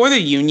 Before the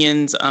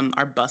unions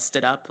are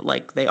busted up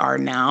like they are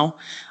now,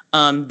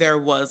 there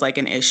was like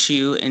an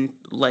issue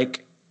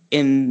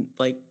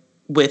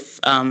with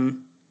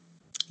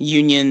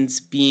unions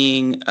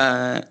being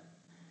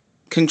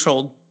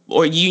controlled,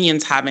 or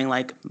unions having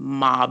like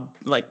mob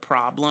like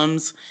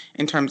problems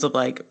in terms of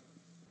like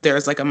there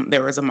was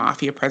a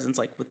mafia presence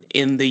like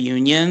within the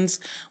unions,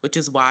 which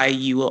is why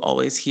you'll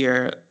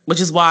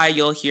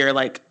hear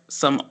like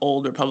some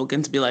old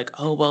Republicans be like,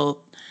 oh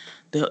well,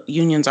 the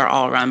unions are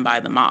all run by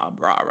the mob,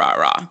 rah rah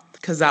rah,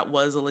 because that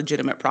was a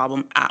legitimate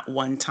problem at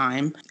one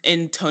time.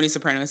 And Tony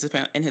Soprano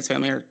and his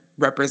family are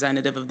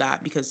representative of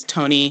that, because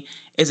Tony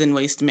is in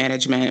waste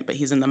management, but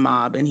he's in the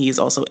mob and he's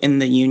also in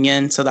the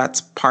union. So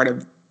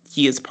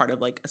he is part of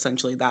like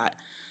essentially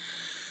that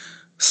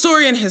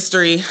story and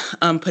history,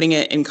 putting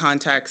it in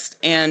context.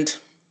 And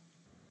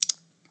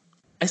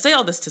I say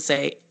all this to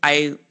say,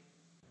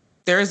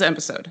 there is an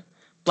episode,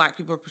 Black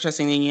people are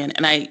protesting the union,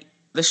 and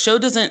The show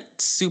doesn't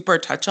super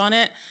touch on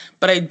it,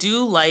 but I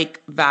do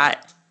like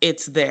that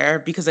it's there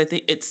because I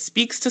think it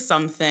speaks to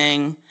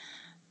something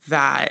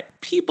that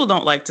people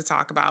don't like to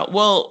talk about.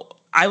 Well,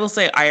 I will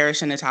say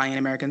Irish and Italian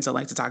Americans don't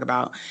like to talk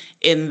about,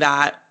 in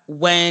that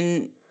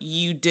when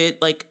you did,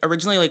 like,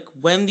 originally, like,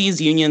 when these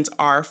unions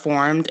are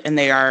formed and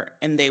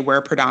they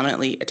were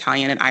predominantly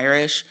Italian and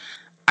Irish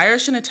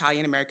and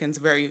Italian Americans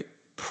very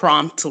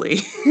promptly,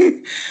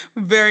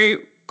 very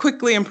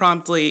quickly and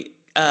promptly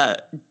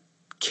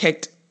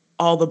kicked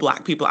all the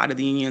Black people out of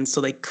the union so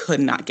they could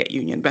not get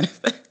union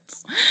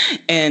benefits.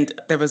 And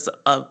there was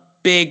a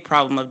big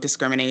problem of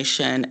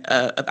discrimination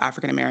of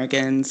African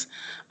Americans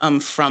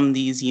from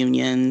these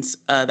unions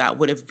that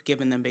would have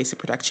given them basic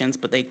protections,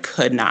 but they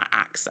could not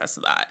access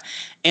that.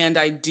 And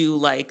I do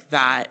like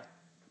that,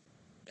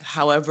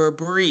 however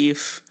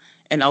brief,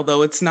 and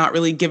although it's not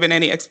really given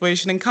any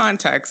explanation and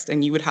context,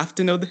 and you would have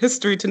to know the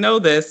history to know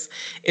this,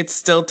 it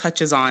still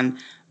touches on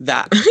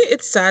that.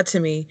 It's sad to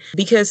me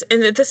because,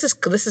 and this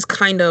is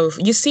kind of,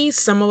 you see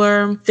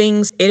similar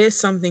things. It is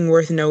something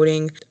worth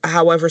noting,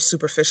 however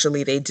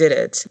superficially they did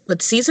it.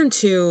 But season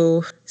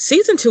two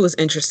is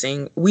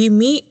interesting. We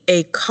meet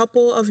a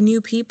couple of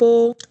new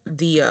people,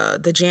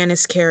 the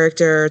Janice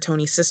character,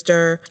 Tony's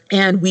sister,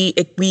 and we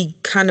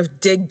kind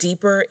of dig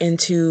deeper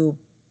into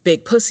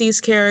Big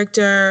Pussy's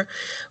character.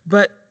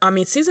 But I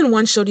mean, season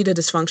 1 showed you the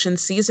dysfunction.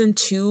 Season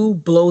 2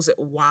 blows it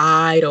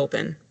wide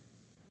open.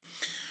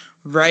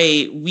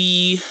 Right.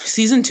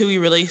 Season 2, we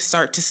really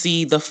start to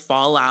see the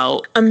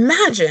fallout.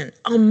 Imagine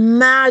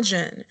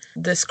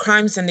this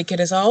crime syndicate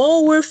is,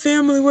 oh, we're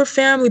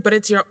family, but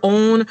it's your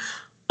own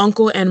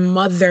uncle and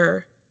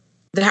mother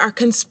that are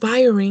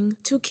conspiring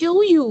to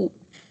kill you.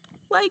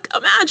 Like,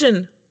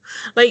 imagine.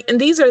 Like, and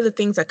these are the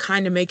things that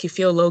kind of make you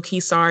feel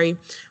low-key sorry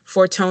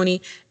for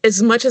Tony.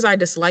 As much as I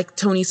dislike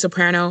Tony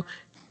Soprano,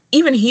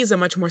 even he's a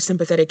much more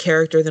sympathetic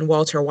character than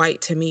Walter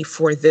White to me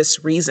for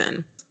this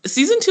reason.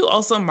 Season 2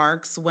 also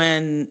marks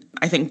when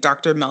I think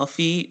Dr.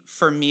 Melfi,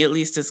 for me at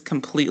least, is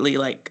completely,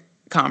 like,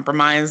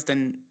 compromised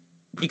and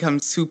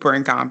becomes super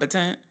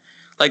incompetent.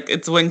 Like,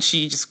 it's when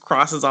she just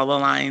crosses all the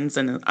lines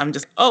and I'm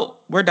just, oh,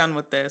 we're done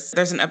with this.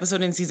 There's an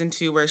episode in season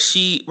 2 where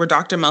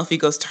Dr. Melfi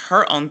goes to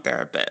her own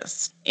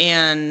therapist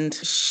and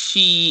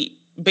she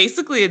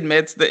basically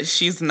admits that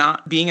she's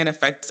not being an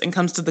effect and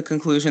comes to the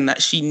conclusion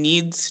that she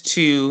needs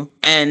to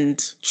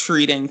end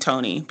treating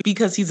Tony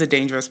because he's a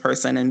dangerous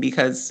person and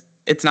because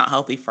it's not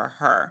healthy for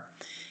her.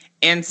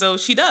 And so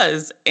she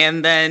does.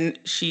 And then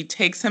she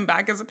takes him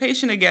back as a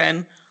patient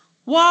again.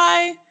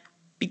 Why?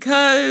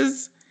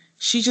 Because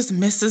she just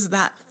misses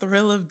that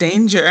thrill of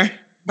danger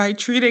by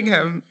treating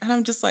him. And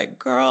I'm just like,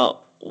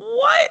 girl,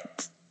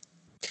 what?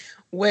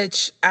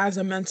 Which, as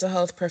a mental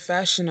health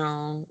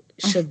professional,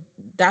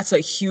 that's a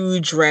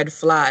huge red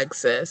flag,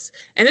 sis.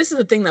 And this is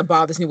the thing that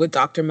bothers me with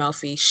Dr.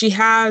 Melfi. She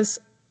has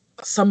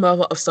some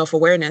level of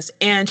self-awareness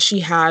and she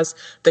has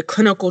the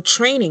clinical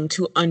training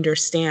to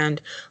understand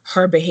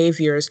her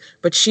behaviors,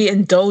 but she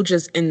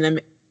indulges in them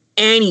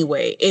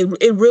anyway.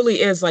 It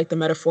really is like the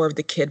metaphor of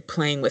the kid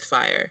playing with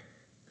fire.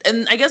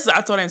 And I guess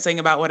that's what I'm saying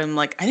about what I'm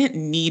like, I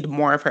didn't need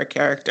more of her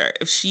character.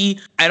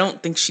 I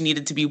don't think she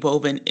needed to be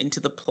woven into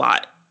the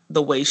plot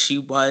the way she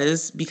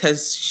was,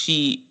 because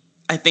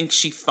I think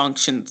she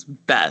functions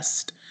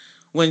best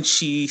when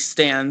she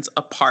stands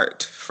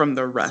apart from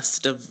the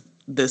rest of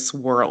this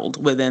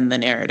world within the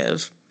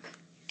narrative.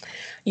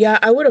 Yeah,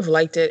 I would have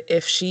liked it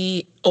if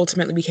she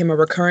ultimately became a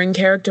recurring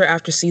character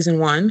after season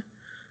 1.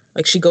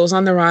 Like, she goes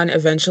on the run,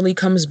 eventually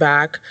comes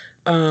back.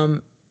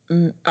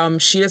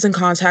 She doesn't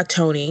contact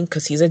Tony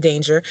because he's a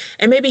danger.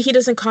 And maybe he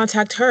doesn't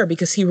contact her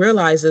because he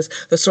realizes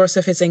the source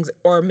of his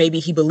or maybe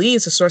he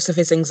believes the source of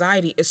his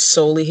anxiety is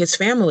solely his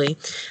family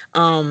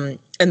and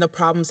the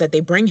problems that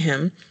they bring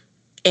him.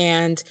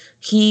 And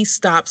he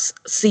stops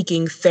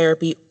seeking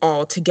therapy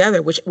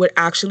altogether, which would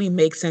actually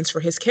make sense for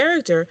his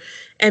character.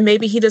 And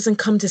maybe he doesn't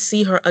come to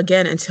see her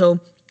again until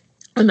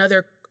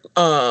another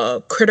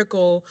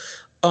critical,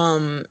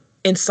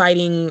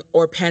 inciting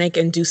or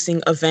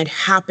panic-inducing event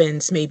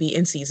happens, maybe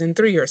in season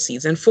 3 or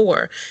season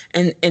 4.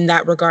 And in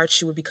that regard,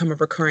 she would become a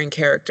recurring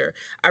character.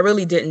 I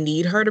really didn't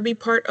need her to be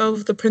part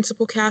of the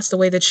principal cast the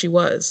way that she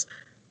was.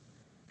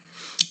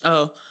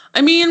 Oh,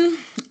 I mean,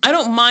 I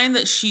don't mind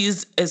that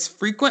she's as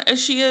frequent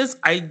as she is.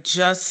 I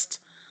just,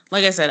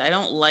 like I said, I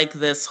don't like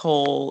this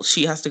whole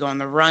she has to go on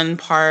the run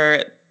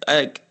part.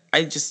 Like,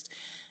 I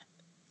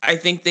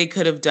think they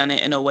could have done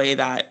it in a way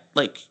that,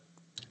 like,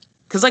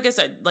 because like I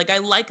said, like, I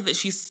like that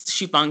she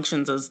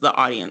functions as the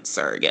audience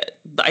surrogate.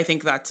 I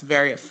think that's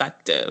very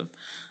effective.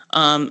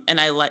 And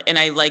I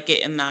like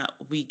it in that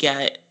we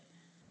get,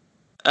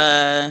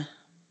 I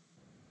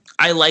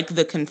like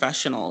the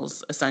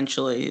confessionals,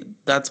 essentially.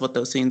 That's what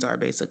those scenes are,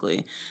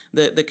 basically.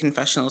 The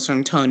confessionals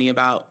from Tony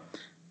about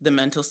the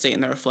mental state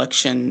and the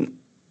reflection.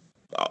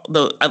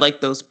 Though I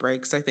like those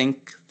breaks. I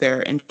think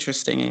they're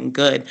interesting and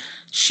good.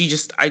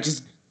 I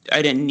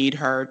didn't need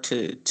her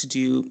to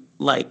do,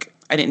 like,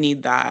 I didn't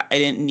need that. I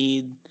didn't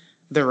need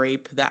the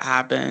rape that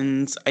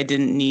happens. I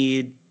didn't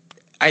need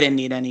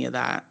any of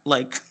that.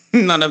 Like,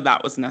 None of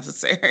that was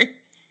necessary.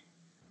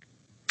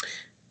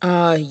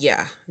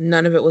 Yeah,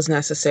 none of it was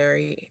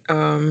necessary.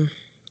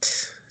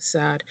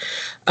 Sad.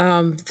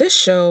 This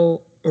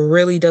show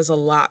really does a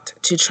lot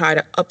to try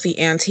to up the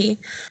ante.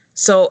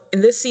 So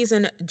in this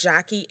season,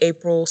 Jackie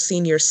April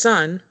Sr.'s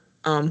son,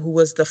 who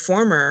was the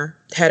former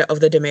head of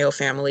the DiMeo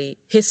family,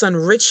 his son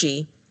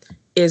Richie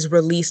is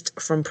released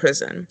from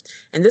prison.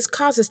 And this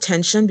causes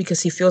tension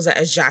because he feels that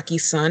as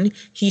Jackie's son,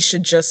 he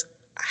should just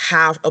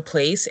have a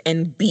place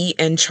and be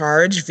in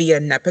charge via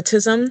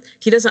nepotism.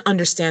 He doesn't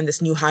understand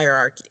this new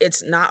hierarchy.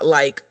 It's not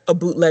like a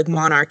bootleg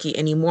monarchy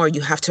anymore.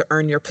 You have to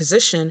earn your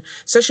position,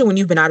 especially when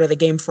you've been out of the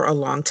game for a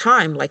long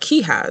time, like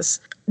he has.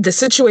 The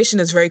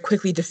situation is very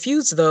quickly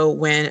diffused, though,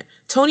 when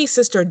Tony's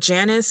sister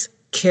Janice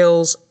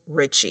kills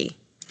Richie.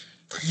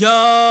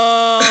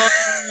 Yo!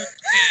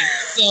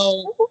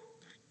 So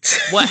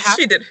what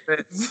happened? She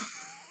did.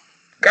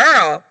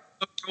 Girl.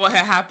 What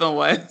had happened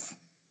was,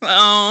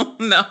 oh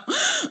no.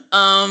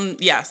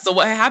 Yeah, so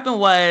what happened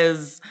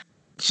was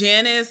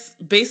Janice,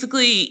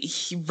 basically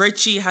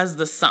Richie has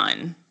the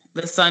son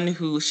has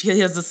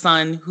a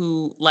son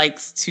who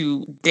likes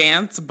to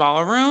dance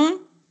ballroom.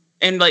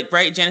 And like,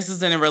 right, Janice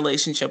is in a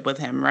relationship with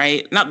him,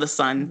 right? Not the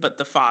son, but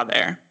the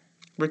father,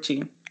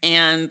 Richie.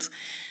 And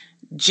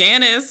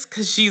Janice,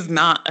 because she's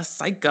not a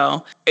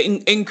psycho,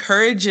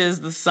 encourages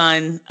the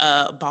son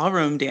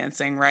ballroom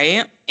dancing,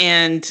 right?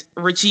 And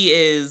Richie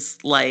is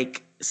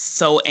like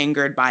so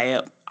angered by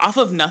it, off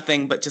of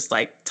nothing but just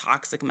like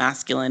toxic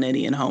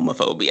masculinity and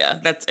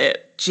homophobia. That's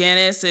it.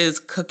 Janice is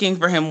cooking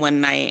for him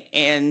one night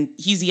and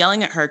he's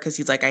yelling at her because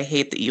he's like, I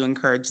hate that you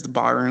encourage the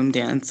ballroom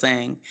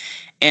dancing.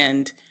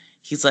 And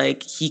he's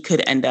like, he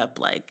could end up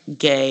like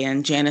gay.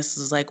 And Janice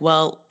is like,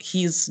 well,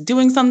 he's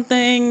doing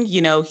something,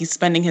 you know, he's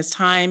spending his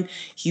time.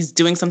 He's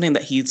doing something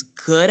that he's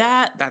good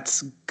at.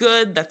 That's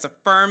good. That's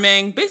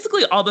affirming.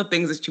 Basically all the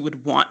things that you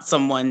would want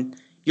someone,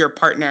 your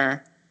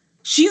partner.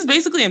 She's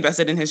basically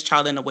invested in his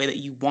child in a way that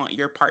you want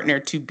your partner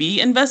to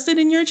be invested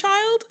in your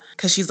child.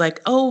 Because she's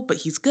like, oh, but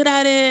he's good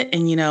at it.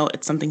 And, you know,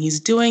 it's something he's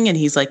doing. And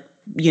he's like,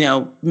 you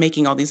know,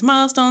 making all these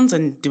milestones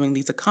and doing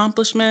these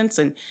accomplishments.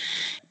 And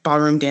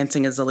ballroom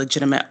dancing is a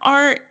legitimate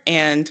art.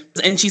 And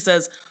she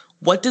says,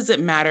 what does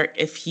it matter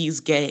if he's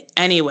gay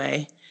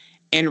anyway?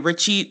 And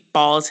Richie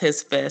balls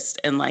his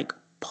fist and like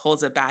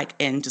pulls it back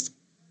and just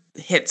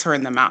hits her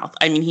in the mouth.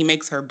 I mean, he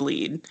makes her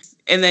bleed.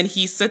 And then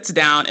he sits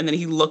down and then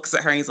he looks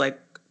at her and he's like,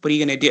 what are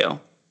you going to do?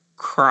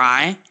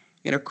 Cry?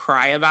 You're going to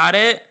cry about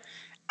it?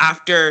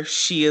 After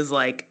she is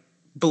like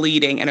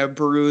bleeding and a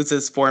bruise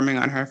is forming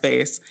on her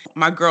face.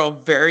 My girl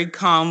very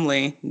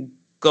calmly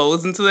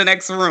goes into the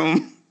next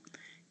room,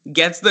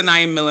 gets the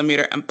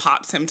 9mm and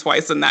pops him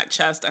twice in that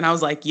chest. And I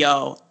was like,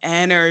 yo,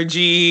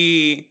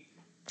 energy.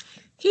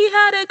 He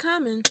had it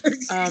coming.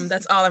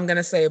 That's all I'm going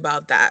to say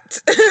about that.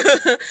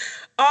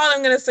 All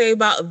I'm going to say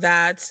about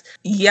that.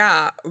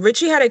 Yeah,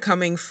 Richie had it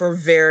coming for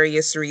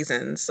various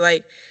reasons.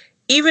 Like,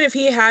 even if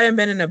he hadn't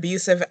been an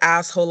abusive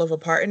asshole of a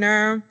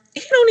partner,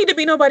 he don't need to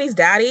be nobody's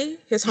daddy,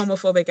 his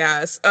homophobic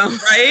ass.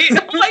 Right?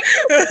 Like,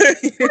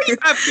 you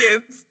have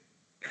kids.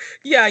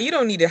 Yeah, you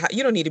don't need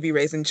to be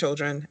raising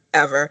children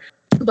ever.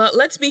 But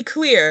let's be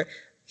clear.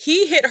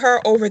 He hit her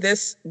over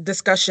this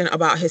discussion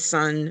about his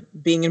son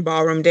being in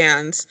ballroom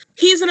dance.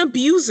 He's an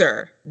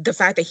abuser. The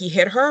fact that he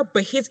hit her,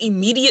 but his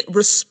immediate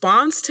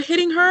response to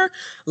hitting her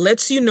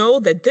lets you know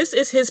that this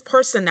is his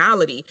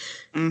personality.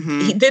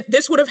 Mm-hmm.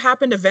 This would have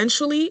happened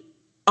eventually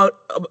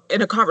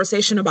in a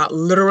conversation about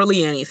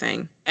literally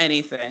anything.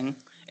 Anything.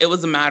 It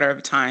was a matter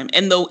of time.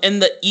 And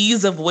the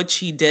ease of which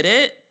he did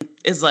it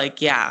is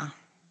like, yeah.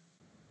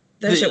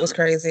 That shit was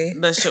crazy.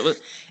 That shit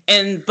was,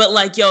 but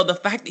like, yo, the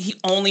fact that he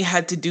only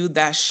had to do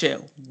that shit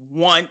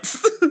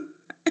once.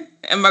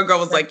 And my girl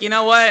was like, you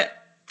know what?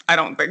 I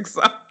don't think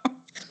so.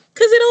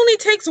 Because it only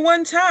takes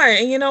one time.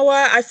 And you know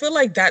what? I feel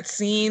like that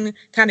scene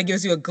kind of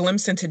gives you a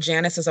glimpse into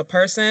Janice as a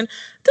person.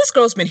 This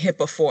girl's been hit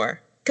before.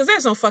 Because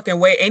there's no fucking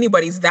way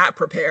anybody's that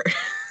prepared.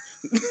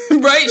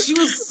 Right? She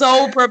was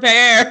so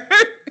prepared.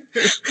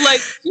 Like,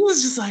 she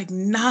was just like,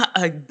 not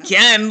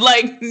again.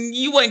 Like,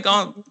 you ain't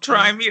gonna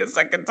try me a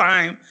second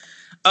time.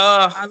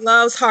 I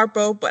loves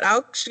Harpo, but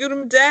I'll shoot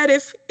him dead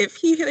if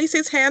he lays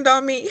his hand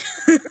on me.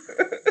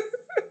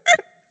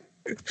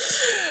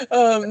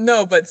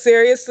 No, but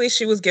seriously,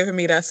 she was giving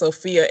me that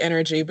Sophia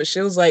energy, but she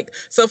was like,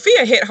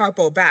 Sophia hit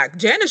Harpo back.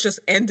 Janice just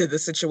ended the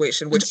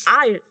situation, which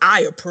I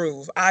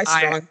approve. I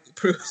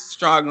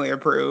strongly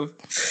approve.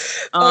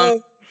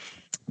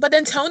 But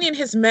then Tony and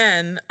his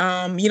men,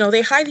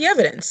 they hide the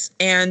evidence,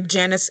 and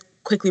Janice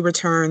quickly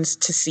returns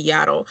to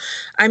Seattle.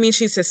 I mean,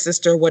 she's his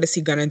sister. What is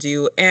he gonna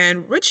do?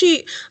 And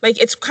Richie, like,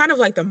 it's kind of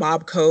like the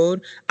mob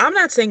code. I'm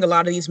not saying a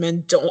lot of these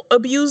men don't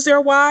abuse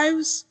their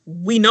wives.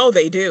 We know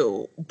they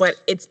do,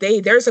 but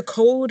there's a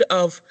code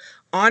of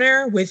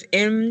honor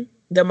within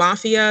the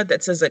mafia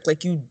that says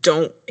like you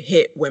don't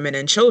hit women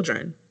and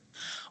children.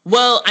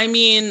 Well, I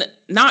mean,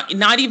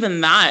 not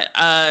even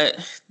that.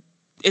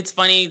 It's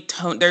funny.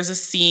 There's a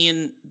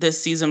scene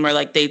this season where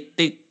like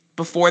they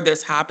before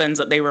this happens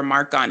that they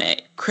remark on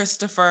it.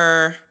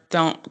 Christopher,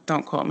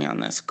 don't quote me on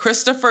this.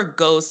 Christopher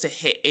goes to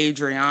hit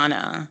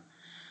Adriana,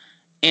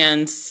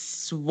 and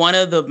one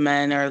of the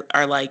men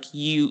are like,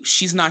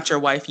 she's not your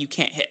wife. You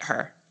can't hit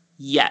her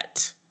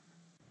yet.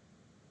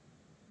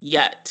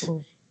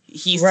 Ooh.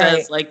 He Right.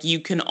 says like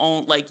you can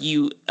own like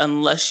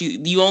unless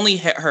you only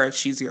hit her if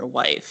she's your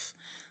wife.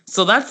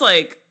 So that's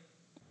like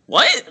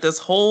what this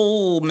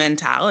whole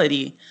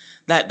mentality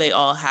that they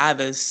all have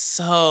is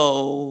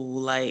so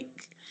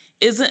like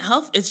isn't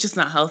health. It's just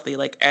not healthy.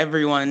 Like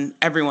everyone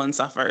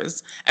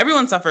suffers.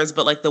 Everyone suffers,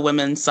 but like the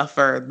women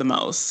suffer the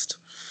most.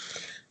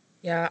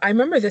 Yeah, I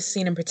remember this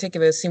scene in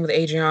particular, the scene with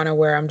Adriana,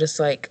 where I'm just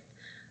like,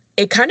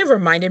 it kind of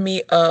reminded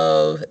me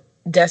of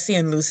Desi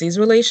and Lucy's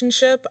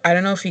relationship. I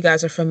don't know if you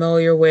guys are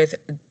familiar with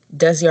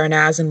Desi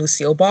Arnaz and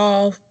Lucille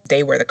Ball.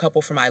 They were the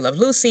couple from I Love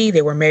Lucy.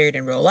 They were married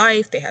in real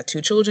life. They had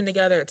 2 children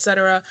together,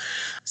 etc.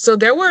 So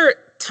there were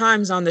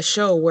times on the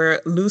show where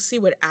Lucy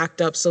would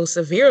act up so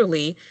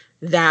severely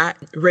that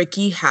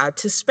Ricky had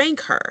to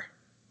spank her.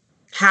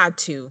 Had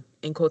to,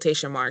 in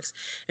quotation marks.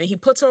 And he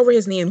puts her over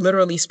his knee and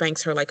literally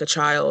spanks her like a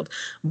child.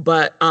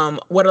 But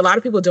what a lot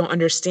of people don't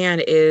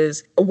understand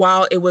is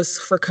while it was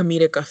for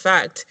comedic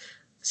effect,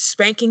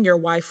 spanking your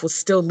wife was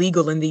still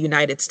legal in the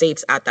United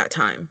States at that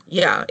time.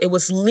 Yeah, it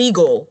was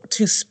legal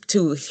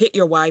to hit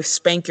your wife,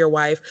 spank your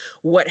wife,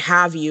 what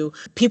have you.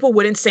 People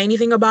wouldn't say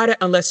anything about it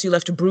unless you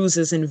left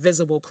bruises in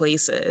visible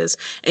places.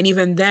 And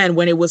even then,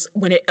 when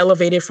it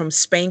elevated from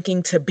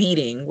spanking to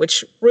beating,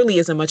 which really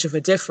isn't much of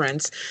a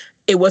difference,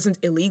 it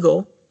wasn't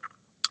illegal.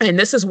 And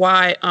this is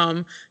why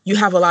you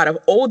have a lot of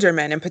older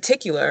men in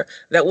particular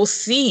that will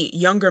see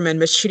younger men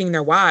mistreating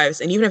their wives.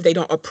 And even if they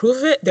don't approve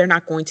of it, they're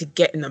not going to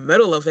get in the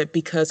middle of it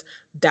because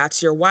that's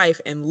your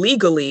wife. And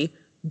legally,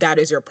 that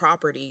is your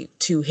property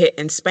to hit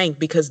and spank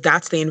because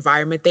that's the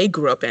environment they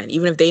grew up in.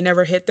 Even if they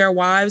never hit their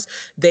wives,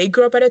 they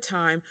grew up at a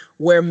time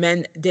where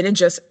men didn't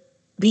just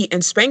beat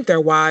and spank their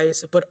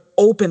wives, but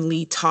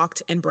openly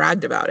talked and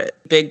bragged about it.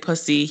 Big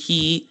Pussy,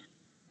 he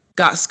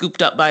got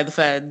scooped up by the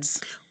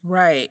feds.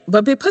 Right.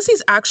 But Big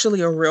Pussy's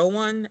actually a real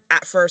one,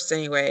 at first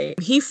anyway.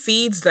 He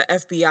feeds the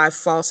FBI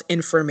false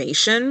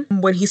information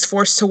when he's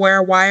forced to wear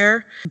a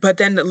wire, but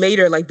then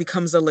later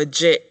becomes a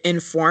legit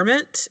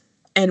informant.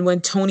 And when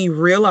Tony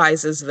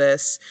realizes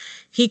this,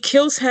 he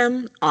kills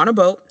him on a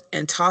boat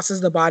and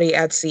tosses the body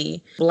at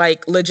sea.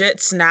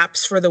 Legit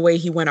snaps for the way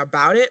he went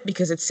about it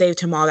because it saved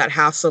him all that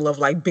hassle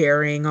of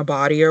burying a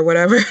body or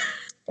whatever.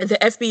 The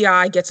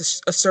FBI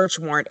gets a search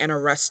warrant and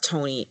arrests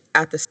Tony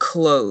at the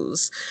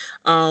close,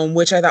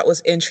 which I thought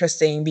was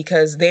interesting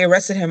because they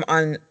arrested him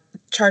on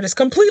charges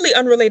completely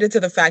unrelated to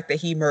the fact that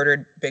he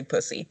murdered Big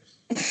Pussy.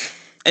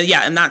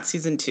 Yeah, and that's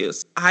season 2.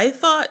 I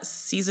thought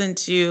season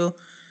 2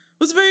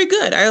 was very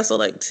good. I also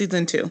liked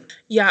season 2.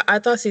 Yeah, I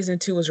thought season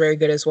 2 was very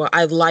good as well.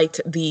 I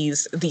liked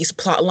these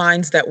plot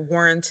lines that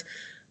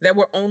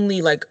were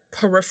only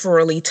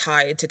peripherally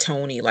tied to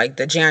Tony, like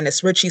the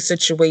Janice Ritchie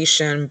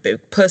situation,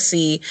 Big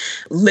Pussy,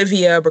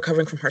 Livia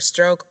recovering from her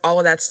stroke, all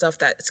of that stuff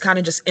that's kind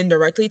of just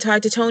indirectly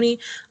tied to Tony.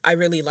 I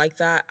really like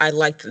that. I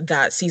liked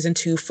that season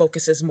 2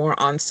 focuses more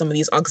on some of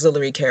these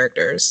auxiliary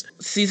characters.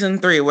 Season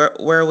 3, where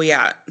are we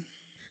at?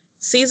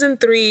 Season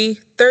 3,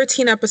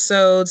 13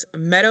 episodes.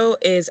 Meadow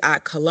is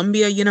at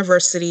Columbia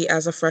University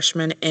as a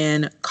freshman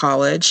in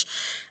college.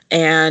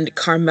 And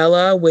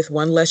Carmela, with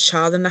one less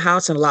child in the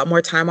house and a lot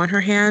more time on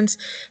her hands,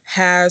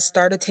 has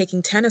started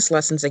taking tennis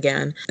lessons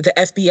again. The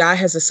FBI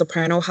has a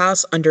Soprano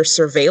house under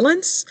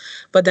surveillance,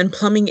 but then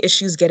plumbing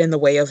issues get in the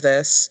way of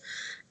this.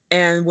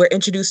 And we're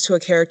introduced to a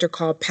character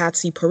called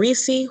Patsy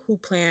Parisi, who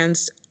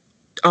plans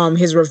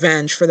his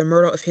revenge for the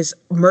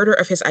murder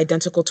of his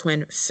identical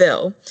twin,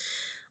 Phil,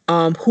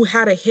 who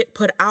had a hit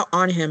put out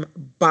on him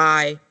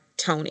by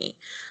Tony.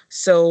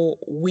 So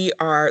we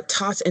are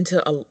tossed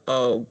into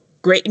a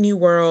great new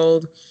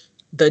world.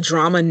 The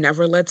drama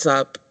never lets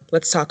up.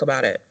 Let's talk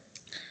about it.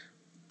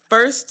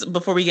 First,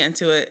 before we get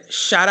into it,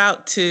 shout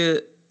out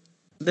to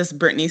this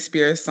Britney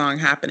Spears song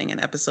happening in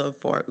episode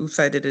 4. Oops,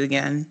 I did it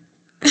again.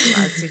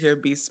 Glad to hear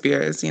B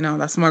Spears.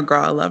 That's my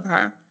girl. I love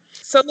her.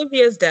 So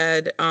Livia's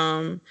dead.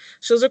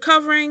 She was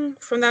recovering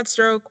from that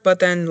stroke, but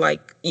then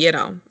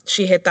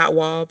she hit that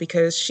wall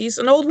because she's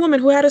an old woman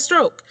who had a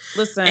stroke.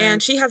 Listen.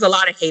 And she has a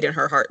lot of hate in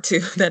her heart too.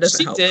 That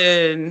doesn't help. She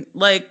did.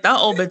 That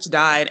old bitch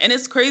died. And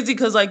it's crazy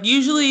because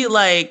usually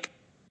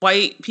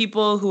white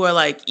people who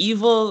are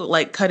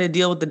evil, cut a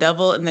deal with the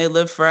devil and they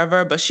live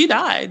forever, but she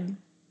died.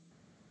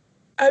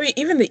 I mean,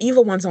 even the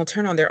evil ones don't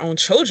turn on their own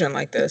children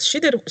like this. She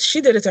did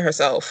it to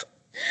herself.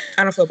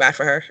 I don't feel bad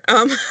for her.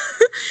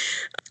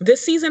 This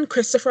season,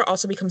 Christopher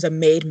also becomes a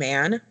made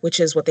man,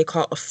 which is what they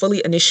call a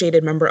fully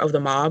initiated member of the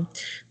mob.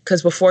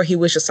 Because before he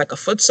was just a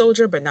foot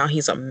soldier, but now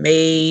he's a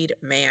made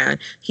man.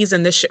 He's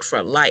in this shit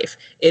for life.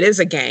 It is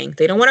a gang.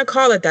 They don't want to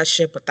call it that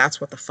shit, but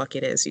that's what the fuck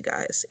it is, you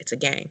guys. It's a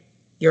gang.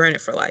 You're in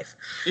it for life.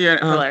 You're in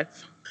it for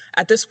life.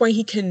 At this point,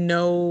 he can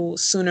no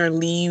sooner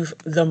leave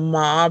the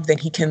mob than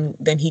he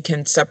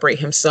can separate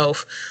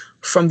himself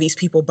from these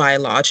people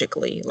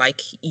biologically.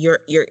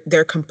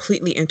 They're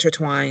completely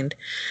intertwined.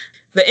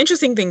 The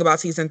interesting thing about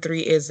season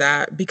 3 is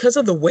that because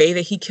of the way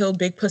that he killed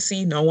Big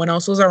Pussy, no one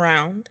else was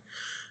around.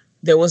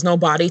 There was no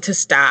body to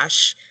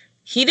stash.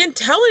 He didn't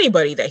tell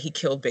anybody that he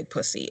killed Big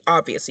Pussy,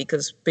 obviously,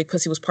 because Big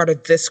Pussy was part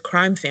of this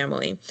crime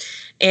family.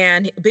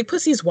 And Big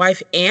Pussy's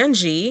wife,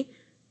 Angie,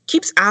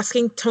 keeps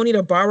asking Tony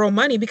to borrow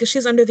money because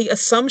she's under the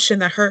assumption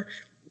that her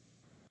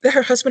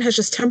husband has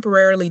just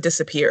temporarily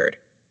disappeared.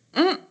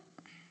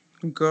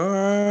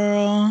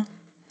 Girl.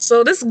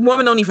 So this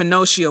woman don't even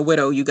know she a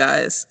widow, you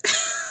guys.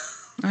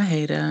 I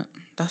hate it.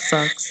 That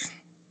sucks.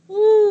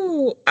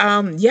 Ooh,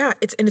 yeah,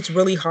 it's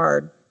really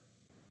hard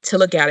to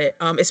look at it,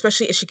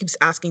 especially if she keeps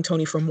asking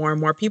Tony for more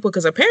and more people,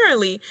 because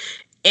apparently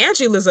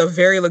Angie lives a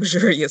very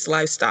luxurious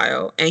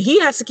lifestyle, and he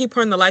has to keep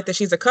her in the light that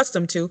she's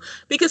accustomed to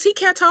because he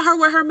can't tell her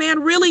where her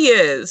man really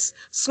is,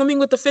 swimming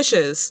with the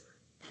fishes.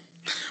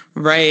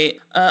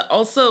 Right.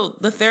 Also,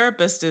 the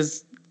therapist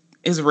is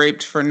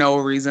raped for no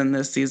reason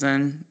this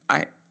season.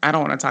 I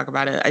don't want to talk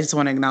about it. I just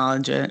want to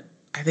acknowledge it.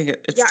 I think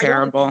it's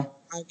terrible.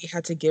 We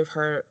had to give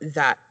her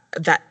that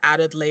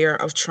added layer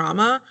of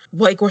trauma.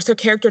 Like, was her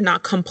character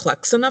not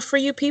complex enough for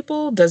you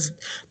people? Does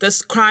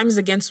crimes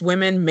against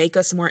women make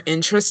us more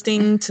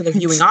interesting to the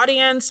viewing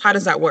audience? How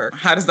does that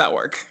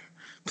work?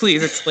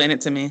 Please explain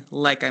it to me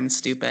like I'm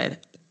stupid.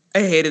 I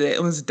hated it.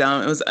 It was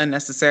dumb. It was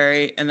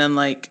unnecessary. And then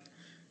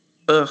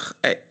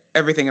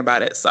everything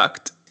about it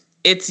sucked.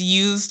 It's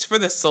used for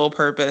the sole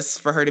purpose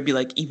for her to be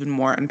like even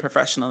more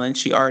unprofessional than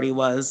she already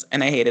was.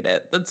 And I hated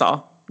it. That's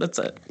all. That's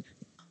it.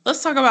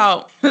 Let's talk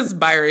about this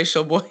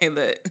biracial boy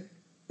that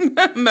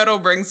Meadow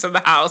brings to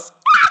the house.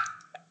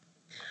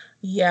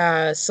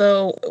 Yeah,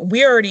 so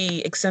we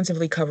already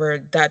extensively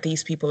covered that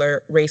these people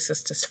are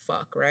racist as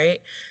fuck,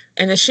 right?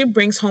 And then she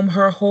brings home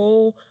her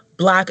whole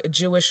Black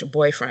Jewish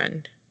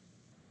boyfriend.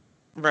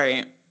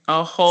 Right.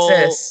 A whole...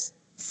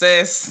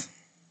 Sis.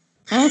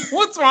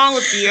 What's wrong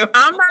with you?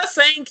 I'm not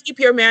saying keep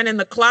your man in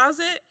the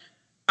closet.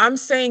 I'm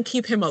saying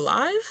keep him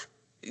alive.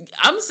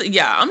 I'm saying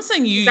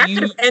you... That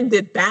could have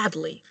ended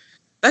badly.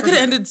 That could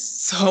have ended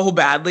so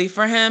badly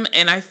for him,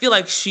 and I feel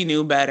like she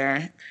knew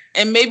better.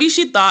 And maybe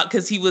she thought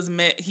because he was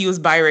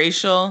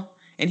biracial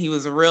and he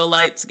was real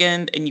light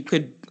skinned, and he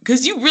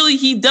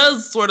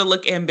does sort of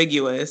look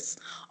ambiguous.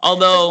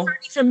 Although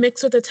he's not even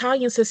mixed with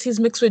Italians, since he's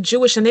mixed with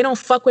Jewish, and they don't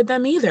fuck with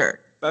them either.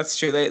 That's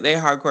true. They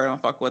hardcore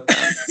don't fuck with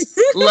them.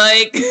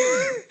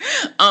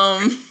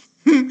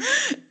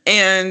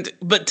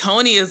 But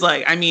Tony is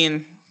like, I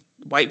mean,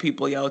 white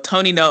people, yo.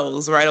 Tony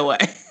knows right away.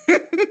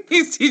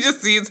 He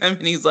just sees him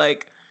and he's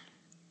like,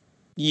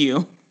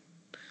 you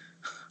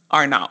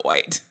are not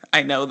white.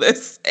 I know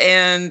this.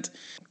 And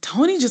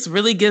Tony just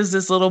really gives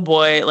this little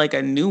boy like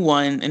a new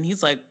one. And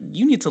he's like,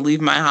 you need to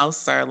leave my house,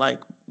 sir.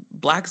 Like,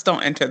 blacks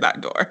don't enter that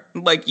door.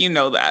 Like, you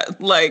know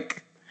that.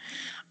 Like,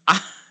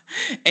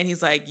 and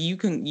he's like, you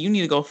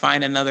need to go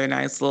find another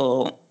nice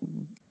little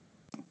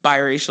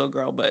biracial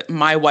girl. But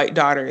my white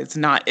daughter is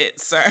not it,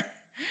 sir.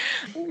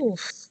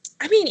 Oof.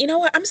 I mean, you know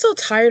what? I'm so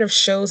tired of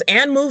shows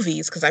and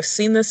movies, because I've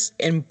seen this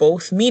in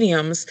both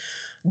mediums,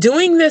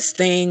 doing this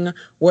thing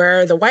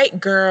where the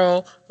white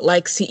girl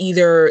likes to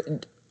either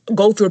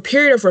go through a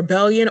period of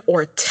rebellion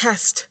or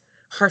test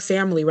her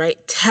family,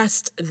 right?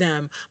 Test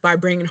them by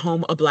bringing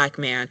home a Black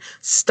man.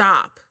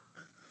 Stop.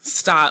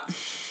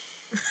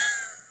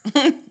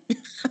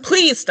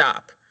 Please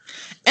stop.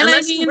 And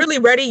unless you're really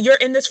ready, you're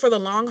in this for the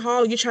long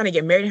haul, you're trying to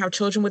get married and have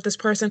children with this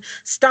person,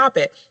 stop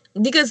it.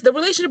 Because the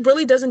relationship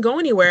really doesn't go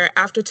anywhere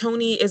after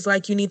Tony is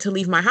like, you need to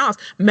leave my house.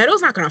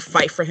 Meadow's not going to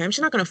fight for him.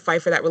 She's not going to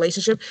fight for that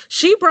relationship.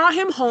 She brought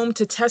him home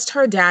to test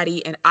her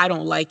daddy, and I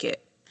don't like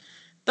it.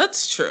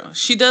 That's true.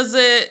 She does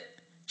it.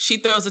 She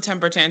throws a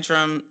temper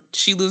tantrum.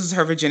 She loses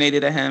her virginity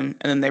to him,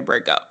 and then they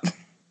break up.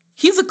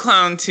 He's a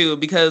clown, too,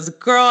 because,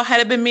 girl, had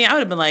it been me, I would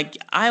have been like,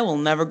 I will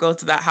never go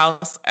to that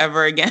house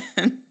ever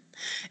again.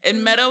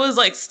 And Meadow is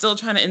like still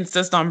trying to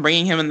insist on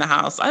bringing him in the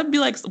house. I'd be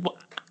like,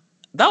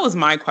 that was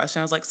my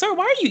question. I was like, sir,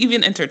 why are you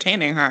even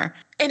entertaining her?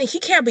 And he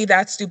can't be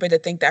that stupid to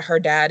think that her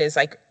dad is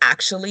like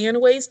actually in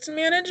waste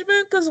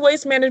management, because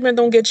waste management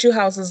don't get you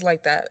houses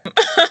like that.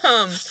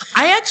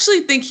 I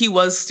actually think he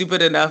was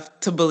stupid enough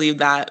to believe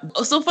that.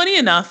 So funny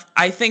enough,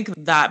 I think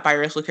that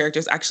biracial character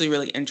is actually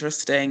really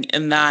interesting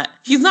in that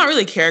he's not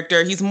really a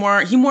character. He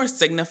more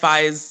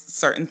signifies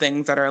certain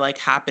things that are like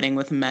happening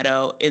with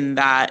Meadow, in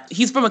that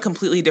he's from a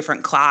completely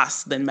different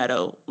class than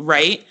Meadow,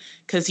 right?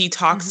 Because he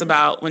talks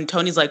about when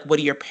Tony's like, what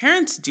do your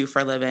parents do for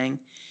a living?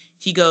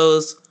 He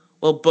goes,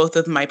 well, both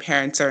of my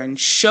parents are in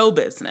show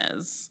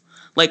business,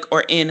 like,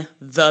 or in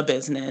the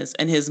business.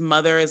 And his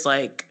mother is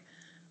like,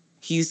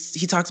 he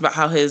talks about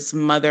how his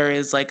mother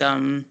is like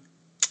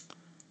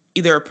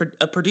either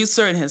a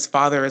producer and his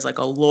father is like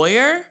a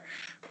lawyer,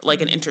 like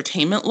an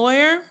entertainment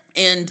lawyer.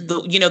 And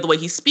the way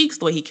he speaks,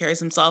 the way he carries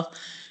himself,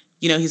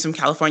 he's from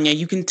California.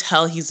 You can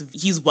tell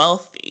he's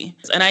wealthy.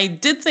 And I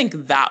did think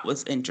that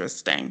was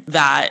interesting,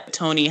 that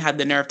Tony had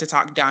the nerve to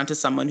talk down to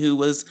someone who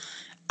was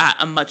at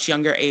a much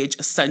younger age,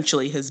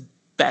 essentially his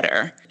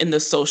better in the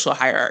social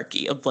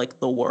hierarchy of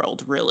like the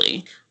world,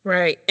 really.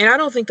 Right. And I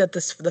don't think that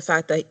the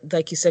fact that,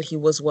 like you said, he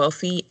was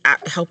wealthy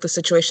helped the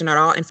situation at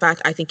all. In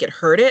fact, I think it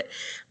hurt it,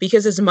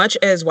 because as much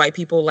as white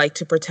people like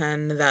to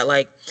pretend that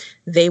like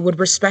they would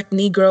respect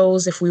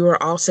Negroes if we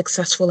were all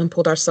successful and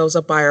pulled ourselves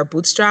up by our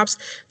bootstraps,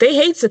 they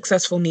hate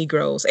successful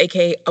Negroes,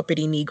 aka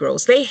uppity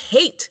Negroes. They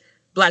hate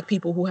Black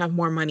people who have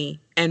more money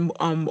and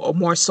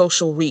more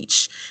social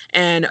reach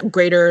and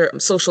greater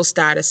social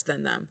status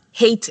than them.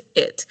 Hate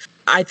it.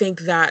 I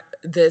think that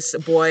this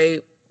boy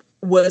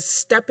was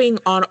stepping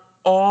on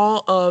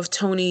all of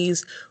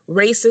Tony's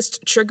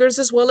racist triggers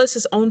as well as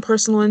his own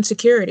personal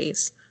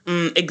insecurities.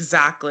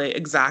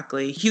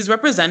 Exactly. He's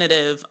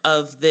representative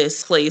of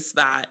this place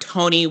that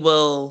Tony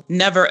will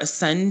never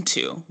ascend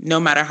to, no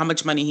matter how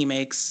much money he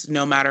makes,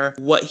 no matter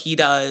what he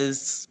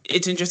does.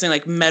 It's interesting,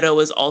 like Meadow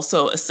is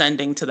also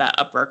ascending to that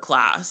upper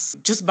class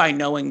just by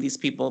knowing these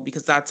people,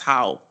 because that's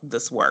how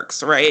this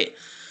works, right?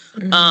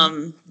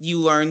 Mm-hmm. You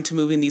learn to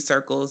move in these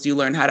circles, you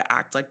learn how to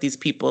act like these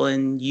people,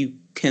 and you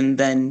can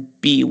then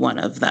be one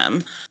of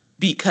them.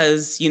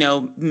 Because, you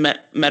know,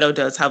 Meadow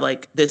does have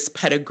like this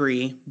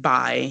pedigree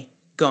by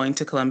going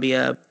to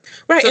Columbia.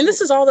 Right. So, and this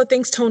is all the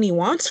things Tony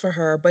wants for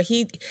her. But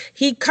he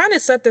kind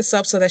of set this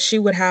up so that she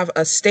would have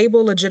a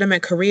stable,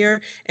 legitimate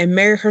career and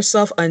marry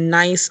herself a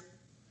nice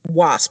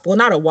WASP. Well,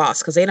 not a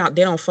WASP, because they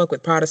don't fuck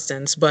with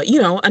Protestants, but,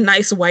 you know, a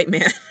nice white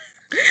man.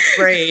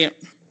 Right.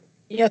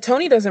 Yeah,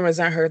 Tony doesn't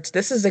resent her.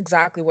 This is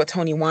exactly what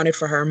Tony wanted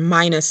for her,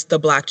 minus the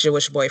Black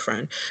Jewish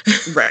boyfriend.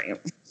 Right.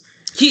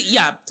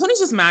 Tony's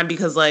just mad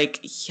because,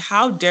 like,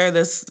 how dare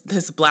this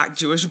black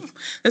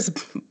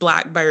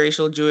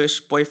biracial Jewish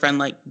boyfriend,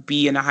 like,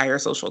 be in a higher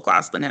social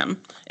class than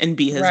him and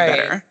be his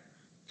better.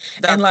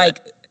 And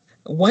like,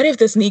 what if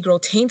this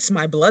Negro taints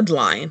my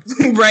bloodline?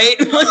 Right?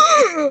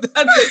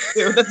 That's it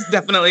too. That's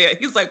definitely it.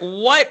 He's like,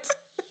 what?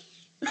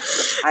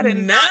 I did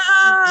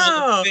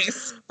not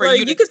this for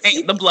you to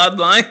taint the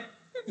bloodline.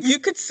 You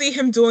could see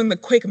him doing the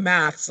quick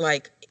maths,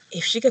 like,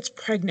 if she gets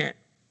pregnant,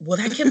 will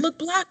that kid look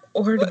Black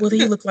or will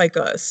he look like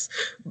us?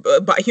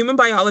 But human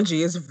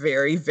biology is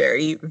very,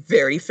 very,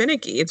 very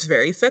finicky. It's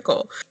very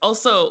fickle.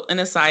 Also, an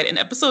aside, in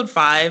episode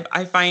 5,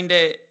 I find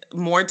it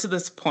more to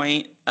this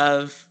point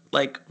of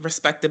like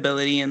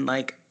respectability and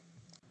like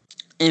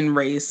in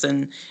race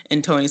and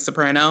in Tony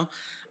Soprano.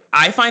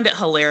 I find it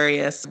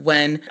hilarious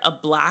when a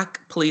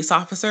Black police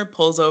officer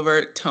pulls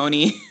over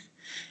Tony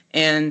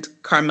and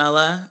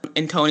Carmela,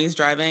 and Tony's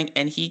driving,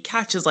 and he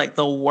catches like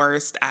the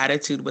worst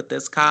attitude with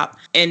this cop.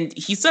 And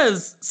he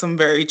says some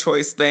very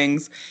choice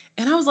things.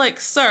 And I was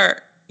like,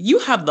 sir, you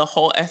have the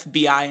whole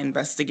FBI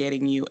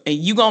investigating you, and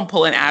you gonna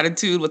pull an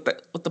attitude with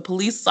the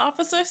police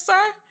officer,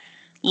 sir?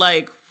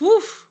 Like,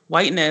 whew,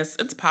 whiteness,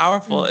 it's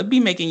powerful. Mm-hmm. It'd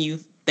be making you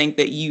think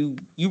that you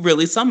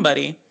really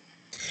somebody.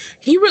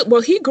 He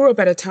grew up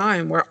at a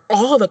time where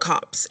all the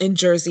cops in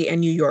Jersey and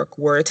New York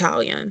were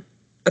Italian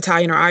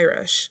or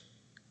Irish.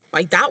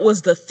 Like, that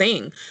was the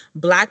thing.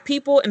 Black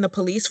people in the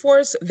police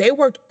force, they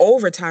worked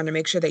overtime to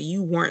make sure that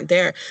you weren't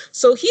there.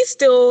 So he's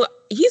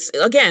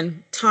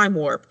again, time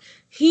warp.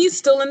 He's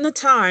still in the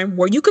time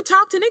where you could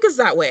talk to niggas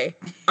that way.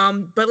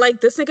 But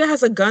like, this nigga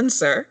has a gun,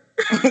 sir.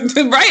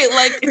 Right,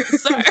 like,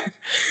 sir,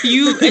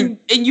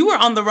 you were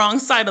on the wrong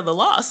side of the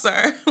law,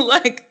 sir.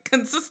 Like,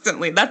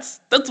 consistently. That's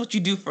what you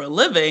do for a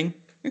living.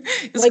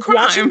 It's like, crime.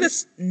 Watching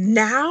this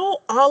now,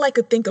 all I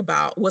could think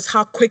about was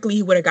how quickly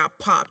he would have got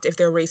popped if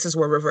their races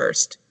were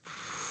reversed.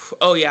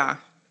 Oh, yeah.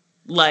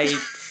 Like,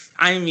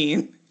 I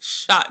mean,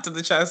 shot to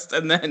the chest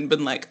and then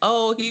been like,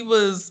 oh, he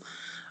was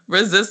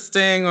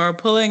resisting or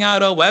pulling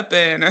out a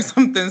weapon or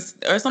something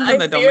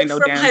that don't make no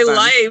damn sense. My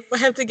life. I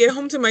have to get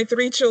home to my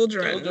 3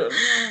 children.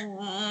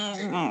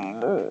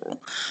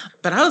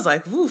 But I was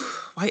like, whew,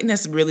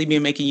 whiteness really be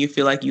making you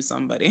feel like you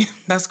somebody.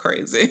 That's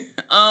crazy.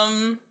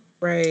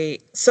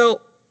 Right. So,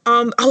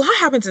 a lot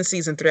happens in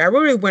season 3. I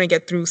really want to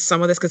get through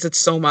some of this because it's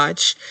so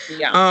much.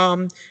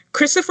 Yeah.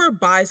 Christopher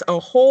buys a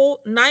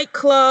whole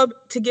nightclub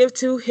to give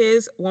to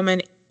his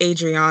woman,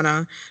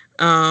 Adriana.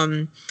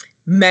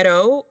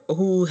 Meadow,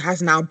 who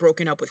has now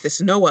broken up with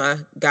this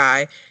Noah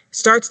guy,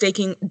 starts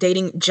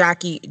dating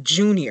Jackie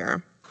Jr.,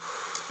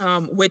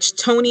 which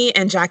Tony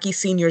and Jackie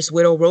Sr.'s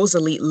widow,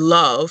 Rosalie,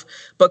 love,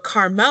 but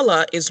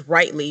Carmela is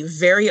rightly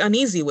very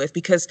uneasy with,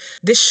 because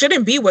this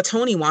shouldn't be what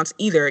Tony wants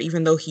either,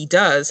 even though he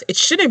does. It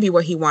shouldn't be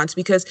what he wants,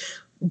 because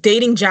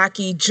dating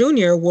Jackie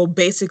Jr. will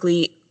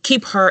basically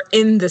keep her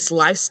in this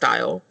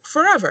lifestyle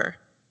forever,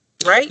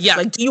 right? Yeah.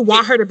 Like, do you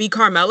want her to be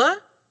Carmela?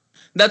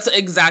 That's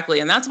exactly.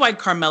 And that's why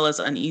Carmela's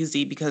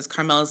uneasy, because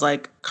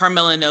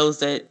Carmela knows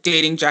that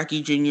dating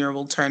Jackie Jr.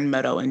 will turn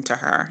Meadow into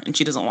her, and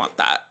she doesn't want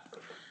that.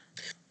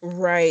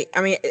 Right.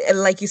 I mean,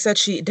 like you said,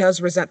 she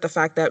does resent the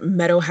fact that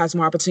Meadow has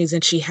more opportunities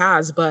than she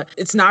has, but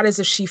it's not as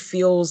if she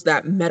feels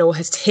that Meadow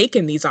has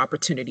taken these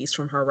opportunities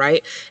from her,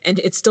 right? And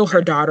it's still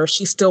her daughter.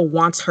 She still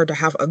wants her to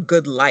have a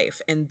good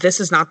life. And this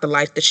is not the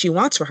life that she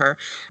wants for her.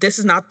 This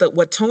is not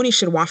what Tony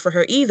should want for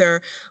her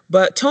either.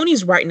 But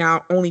Tony's right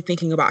now only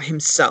thinking about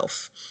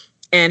himself.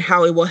 and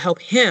how it will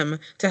help him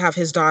to have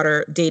his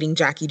daughter dating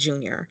Jackie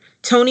Jr.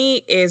 Tony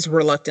is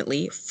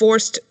reluctantly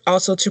forced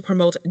also to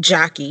promote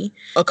Jackie,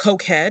 a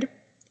cokehead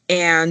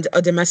and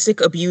a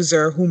domestic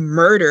abuser who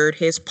murdered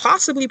his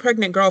possibly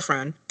pregnant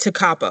girlfriend, to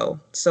Capo.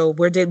 So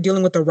we're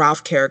dealing with the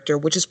Ralph character,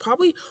 which is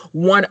probably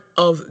one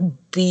of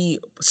the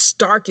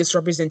starkest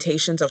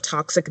representations of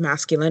toxic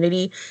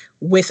masculinity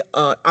with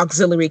an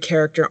auxiliary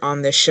character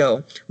on this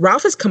show.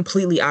 Ralph is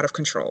completely out of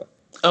control.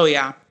 Oh,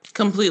 yeah,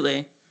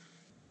 completely.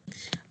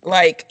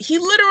 Like, he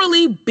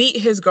literally beat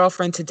his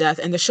girlfriend to death,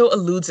 and the show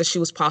alludes that she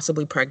was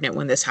possibly pregnant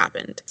when this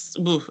happened.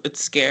 Ooh, it's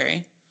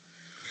scary.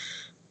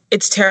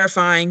 It's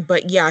terrifying,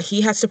 but yeah,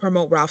 he has to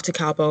promote Ralph to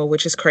Capo,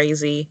 which is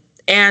crazy.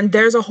 And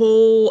there's a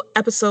whole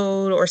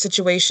episode or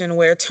situation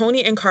where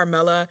Tony and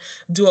Carmela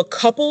do a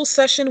couple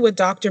session with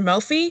Dr.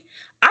 Melfi.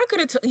 I could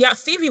have,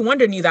 Stevie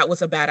Wonder knew that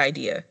was a bad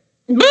idea.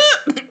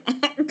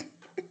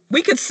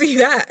 We could see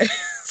that,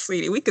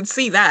 sweetie. We could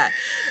see that.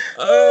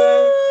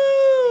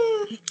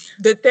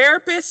 The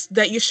therapist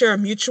that you share a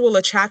mutual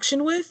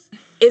attraction with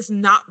is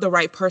not the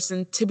right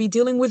person to be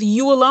dealing with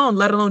you alone,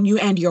 let alone you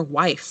and your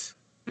wife.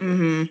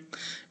 Mm-hmm.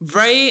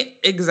 Right,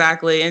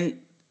 exactly.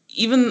 And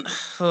even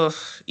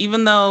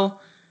though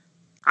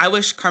I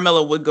wish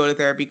Carmela would go to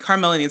therapy,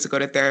 Carmela needs to go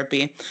to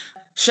therapy.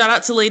 Shout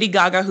out to Lady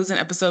Gaga, who's in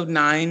episode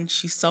 9.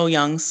 She's so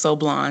young, so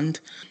blonde.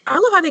 I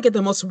love how they get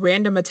the most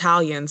random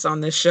Italians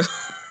on this show.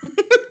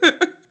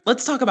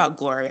 Let's talk about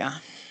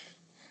Gloria.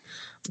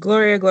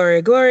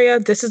 Gloria.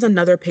 This is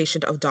another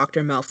patient of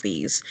Dr.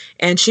 Melfi's,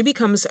 and she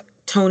becomes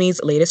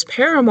Tony's latest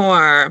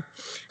paramour.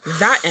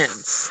 That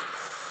ends.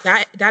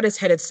 That is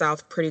headed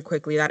south pretty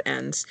quickly. That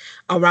ends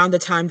around the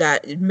time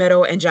that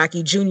Meadow and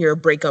Jackie Jr.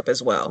 break up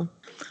as well.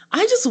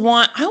 I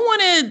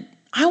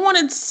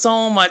wanted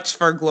so much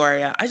for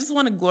Gloria. I just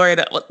wanted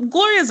Gloria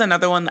is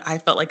another one that I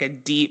felt like a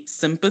deep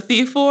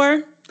sympathy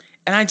for.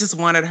 And I just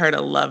wanted her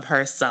to love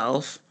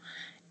herself.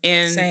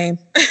 And same.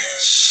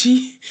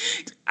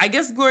 I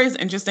guess Gloria's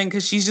interesting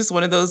because she's just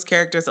one of those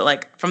characters that,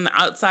 like, from the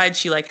outside,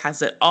 she, like,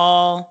 has it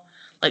all.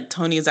 Like,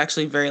 Tony is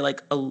actually very,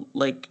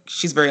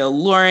 she's very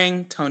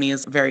alluring. Tony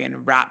is very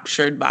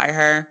enraptured by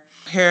her.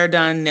 Hair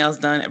done, nails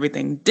done,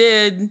 everything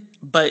did.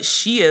 But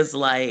she is,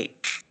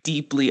 like,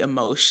 deeply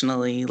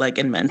emotionally, like,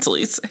 and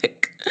mentally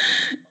sick.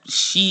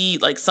 She,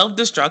 like,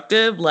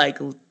 self-destructive, like,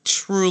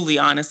 truly,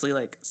 honestly,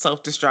 like,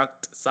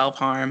 self-destruct,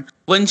 self-harm.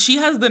 When she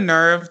has the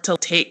nerve to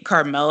take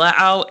Carmela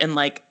out and,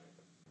 like,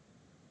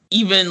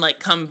 even, like,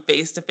 come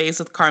face-to-face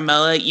with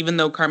Carmela, even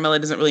though Carmela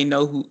doesn't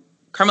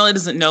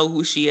know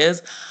who she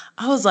is,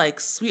 I was like,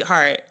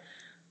 sweetheart,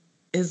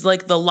 is,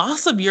 like, the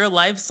loss of your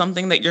life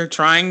something that you're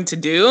trying to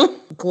do?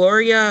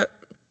 Gloria,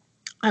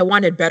 I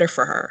wanted better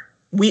for her.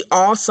 We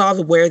all saw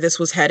where this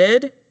was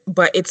headed,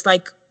 but it's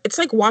like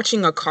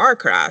watching a car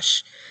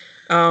crash.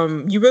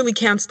 You really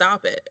can't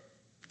stop it.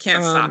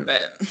 Can't stop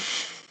it.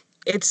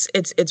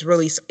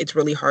 It's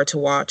really hard to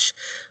watch.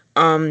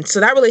 So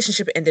that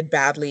relationship ended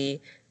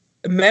badly.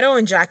 Meadow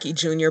and Jackie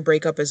Jr.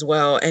 break up as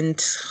well.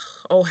 And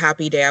oh,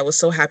 happy day. I was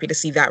so happy to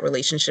see that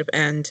relationship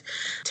end.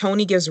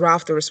 Tony gives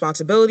Ralph the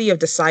responsibility of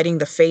deciding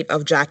the fate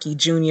of Jackie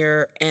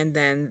Jr. And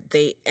then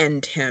they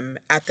end him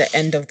at the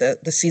end of the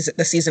season.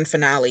 The season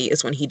finale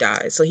is when he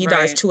dies. So he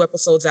dies 2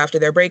 episodes after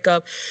their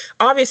breakup.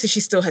 Obviously, she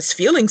still has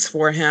feelings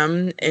for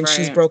him and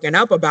she's broken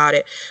up about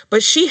it.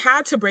 But she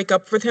had to break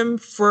up with him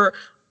for,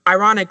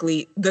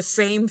 ironically, the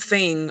same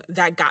thing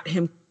that got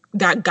him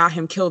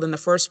killed in the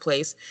first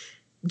place.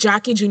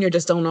 Jackie Jr.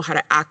 just don't know how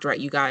to act right,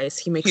 you guys.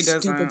 He makes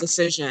stupid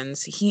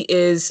decisions. He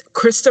is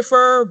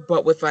Christopher,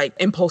 but with, like,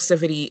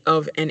 impulsivity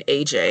of an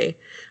AJ.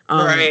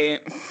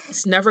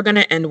 It's never going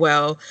to end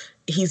well.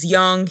 He's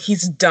young,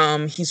 he's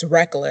dumb, he's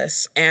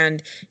reckless,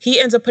 and he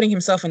ends up putting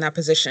himself in that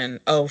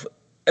position of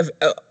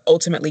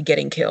ultimately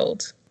getting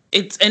killed.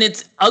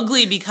 It's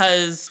ugly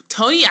because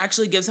Tony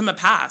actually gives him a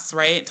pass,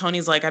 right?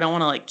 Tony's like, I don't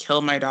want to, like,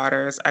 kill my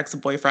daughter's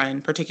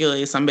ex-boyfriend,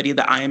 particularly somebody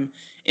that I'm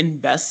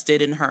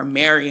invested in her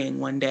marrying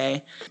one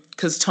day,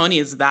 because Tony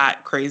is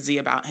that crazy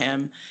about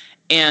him.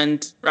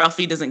 And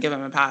Ralphie doesn't give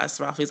him a pass.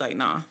 Ralphie's like,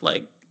 nah,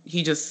 like,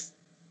 he just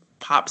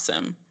pops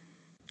him.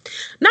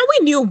 Now,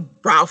 we knew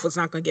Ralph was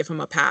not going to give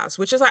him a pass,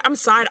 which is like, I'm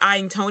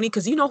side-eyeing Tony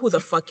because you know who the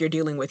fuck you're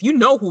dealing with. You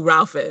know who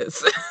Ralph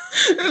is.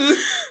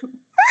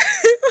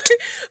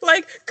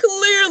 Like,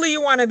 clearly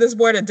you wanted this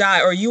boy to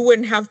die or you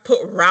wouldn't have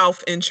put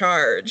Ralph in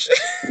charge.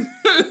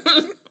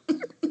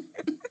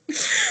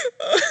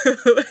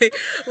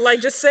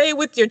 like just say it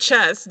with your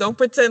chest. Don't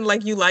pretend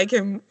like you like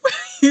him.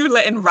 You're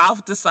letting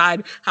Ralph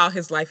decide how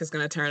his life is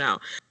going to turn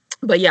out.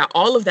 But yeah,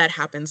 all of that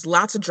happens.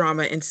 Lots of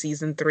drama in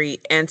season 3.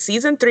 And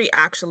season 3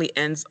 actually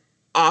ends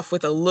off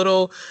with a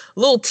little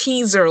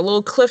teaser, a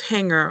little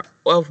cliffhanger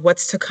of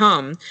what's to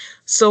come.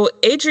 So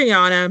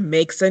Adriana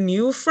makes a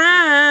new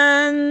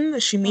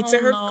friend. She meets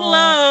at her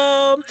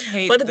club.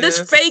 But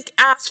this fake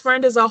ass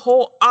friend is a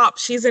whole op.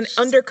 She's an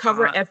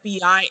undercover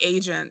FBI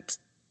agent.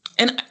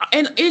 And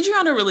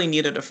Adriana really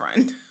needed a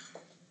friend.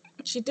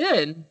 She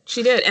did.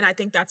 And I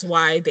think that's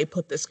why they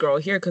put this girl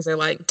here, because they're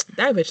like,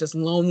 that bitch is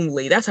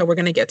lonely. That's how we're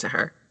going to get to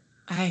her.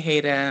 I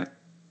hate it.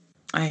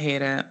 I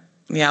hate it.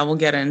 Yeah, we'll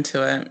get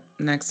into it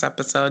next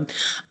episode.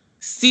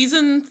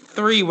 Season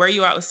 3, where are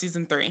you at with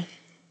season 3?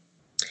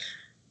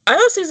 I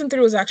thought season 3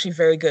 was actually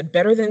very good.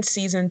 Better than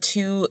season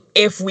 2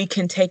 if we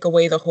can take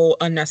away the whole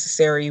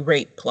unnecessary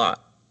rape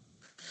plot.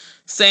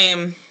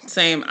 Same.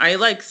 I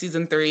like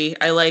season 3.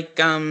 I like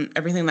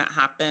everything that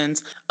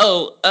happens.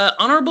 Oh,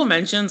 honorable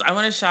mentions. I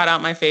want to shout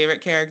out my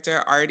favorite character,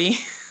 Artie.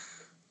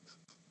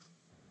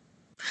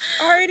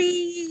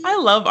 Artie! I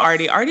love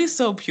Artie. Artie's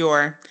so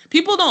pure.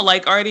 People don't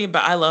like Artie,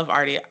 but I love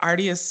Artie.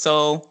 Artie is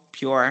so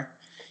pure.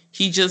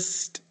 He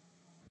just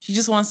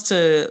wants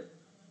to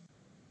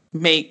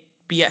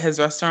be at his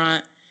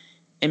restaurant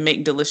and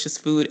make delicious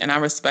food, and I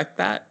respect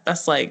that.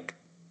 That's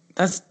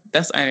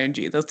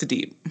energy. That's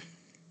deep.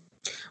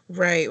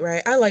 Right.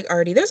 I like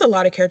Artie. There's a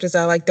lot of characters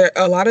that I like.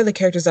 A lot of the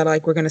characters that I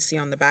like we're gonna see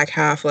on the back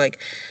half, like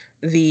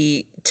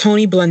the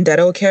Tony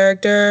Blundetto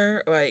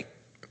character, like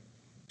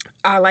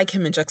I like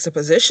him in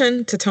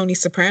juxtaposition to Tony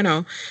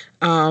Soprano.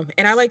 And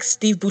I like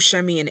Steve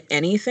Buscemi in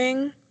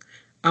anything.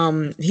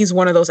 He's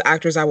one of those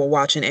actors I will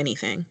watch in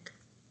anything.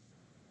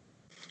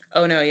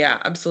 Oh no,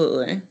 yeah,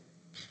 absolutely.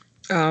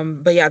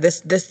 But yeah,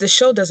 this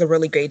show does a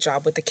really great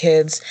job with the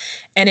kids,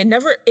 and it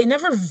never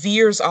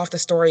veers off the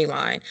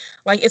storyline.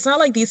 Like, it's not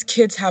like these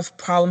kids have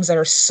problems that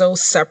are so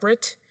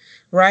separate,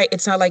 right?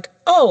 It's not like,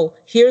 oh,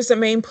 here's the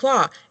main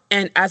plot,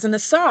 and as an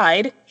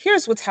aside,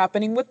 here's what's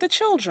happening with the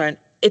children.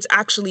 It's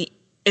actually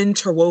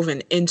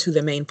interwoven into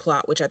the main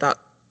plot, which I thought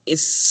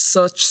is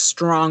such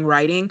strong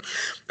writing.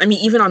 I mean,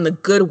 even on The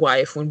Good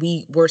Wife, when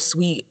we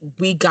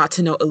got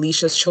to know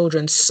Alicia's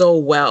children so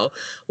well.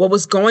 What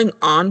was going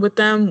on with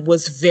them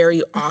was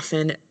very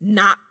often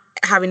not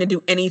having to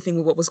do anything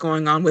with what was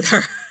going on with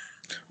her.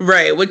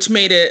 Right, which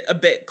made it a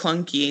bit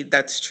clunky.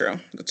 That's true.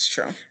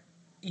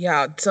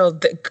 Yeah, so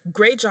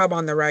great job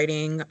on the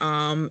writing,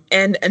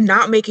 and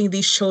not making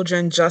these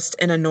children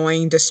just an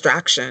annoying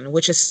distraction,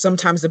 which is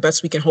sometimes the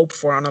best we can hope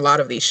for on a lot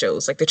of these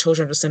shows. Like, the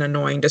children are just an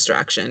annoying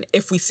distraction,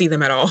 if we see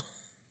them at all.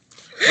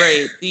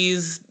 Right.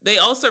 They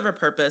all serve a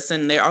purpose,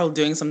 and they're all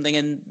doing something,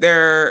 and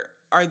there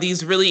are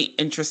these really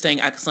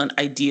interesting, excellent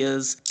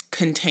ideas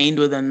contained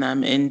within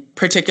them, and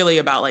particularly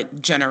about like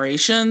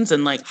generations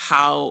and like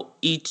how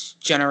each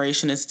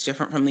generation is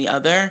different from the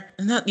other.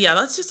 And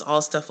that's just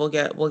all stuff we'll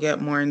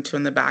get more into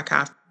in the back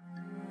half.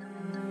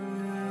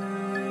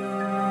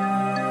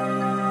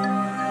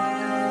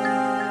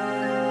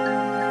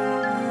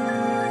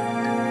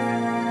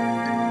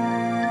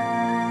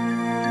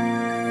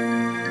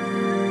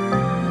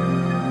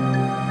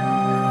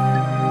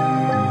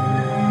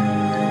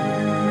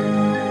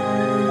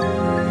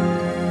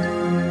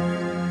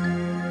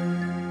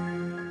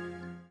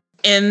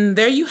 And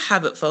there you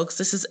have it, folks.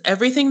 This is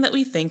everything that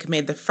we think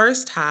made the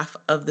first half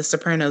of The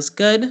Sopranos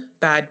good,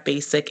 bad,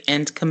 basic,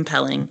 and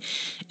compelling.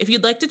 If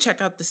you'd like to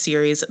check out the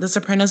series, The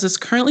Sopranos is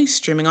currently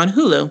streaming on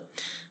Hulu.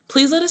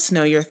 Please let us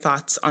know your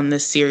thoughts on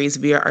this series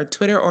via our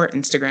Twitter or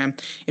Instagram.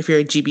 If you're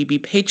a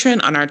GBB patron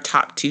on our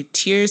top 2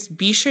 tiers,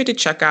 be sure to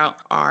check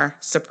out our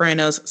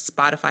Sopranos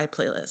Spotify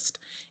playlist.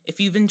 If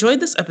you've enjoyed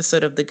this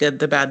episode of The Good,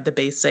 the Bad, the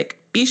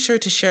Basic, be sure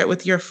to share it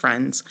with your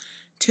friends.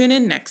 Tune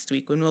in next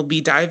week when we'll be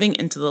diving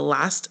into the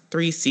last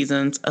 3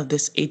 seasons of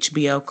this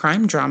HBO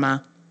crime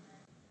drama.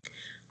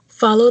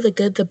 Follow The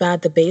Good, the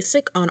Bad, the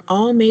Basic on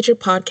all major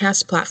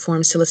podcast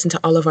platforms to listen to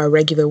all of our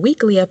regular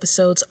weekly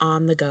episodes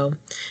on the go.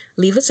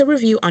 Leave us a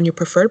review on your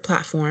preferred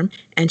platform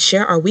and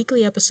share our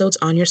weekly episodes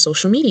on your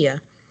social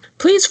media.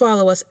 Please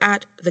follow us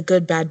at The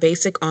Good Bad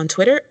Basic on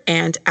Twitter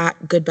and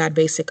at Good Bad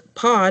Basic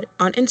Pod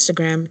on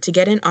Instagram to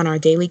get in on our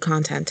daily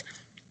content.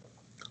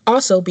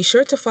 Also, be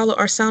sure to follow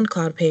our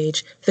SoundCloud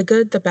page, The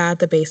Good, the Bad,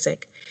 the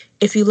Basic.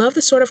 If you love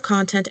this sort of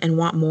content and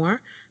want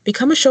more,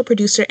 become a show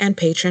producer and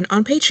patron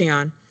on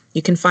Patreon.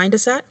 You can find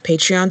us at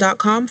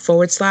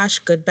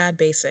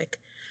patreon.com/goodbadbasic.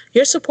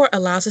 Your support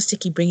allows us to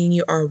keep bringing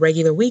you our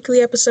regular weekly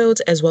episodes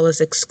as well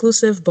as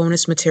exclusive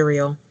bonus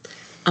material.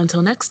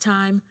 Until next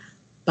time,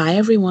 bye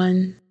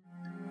everyone.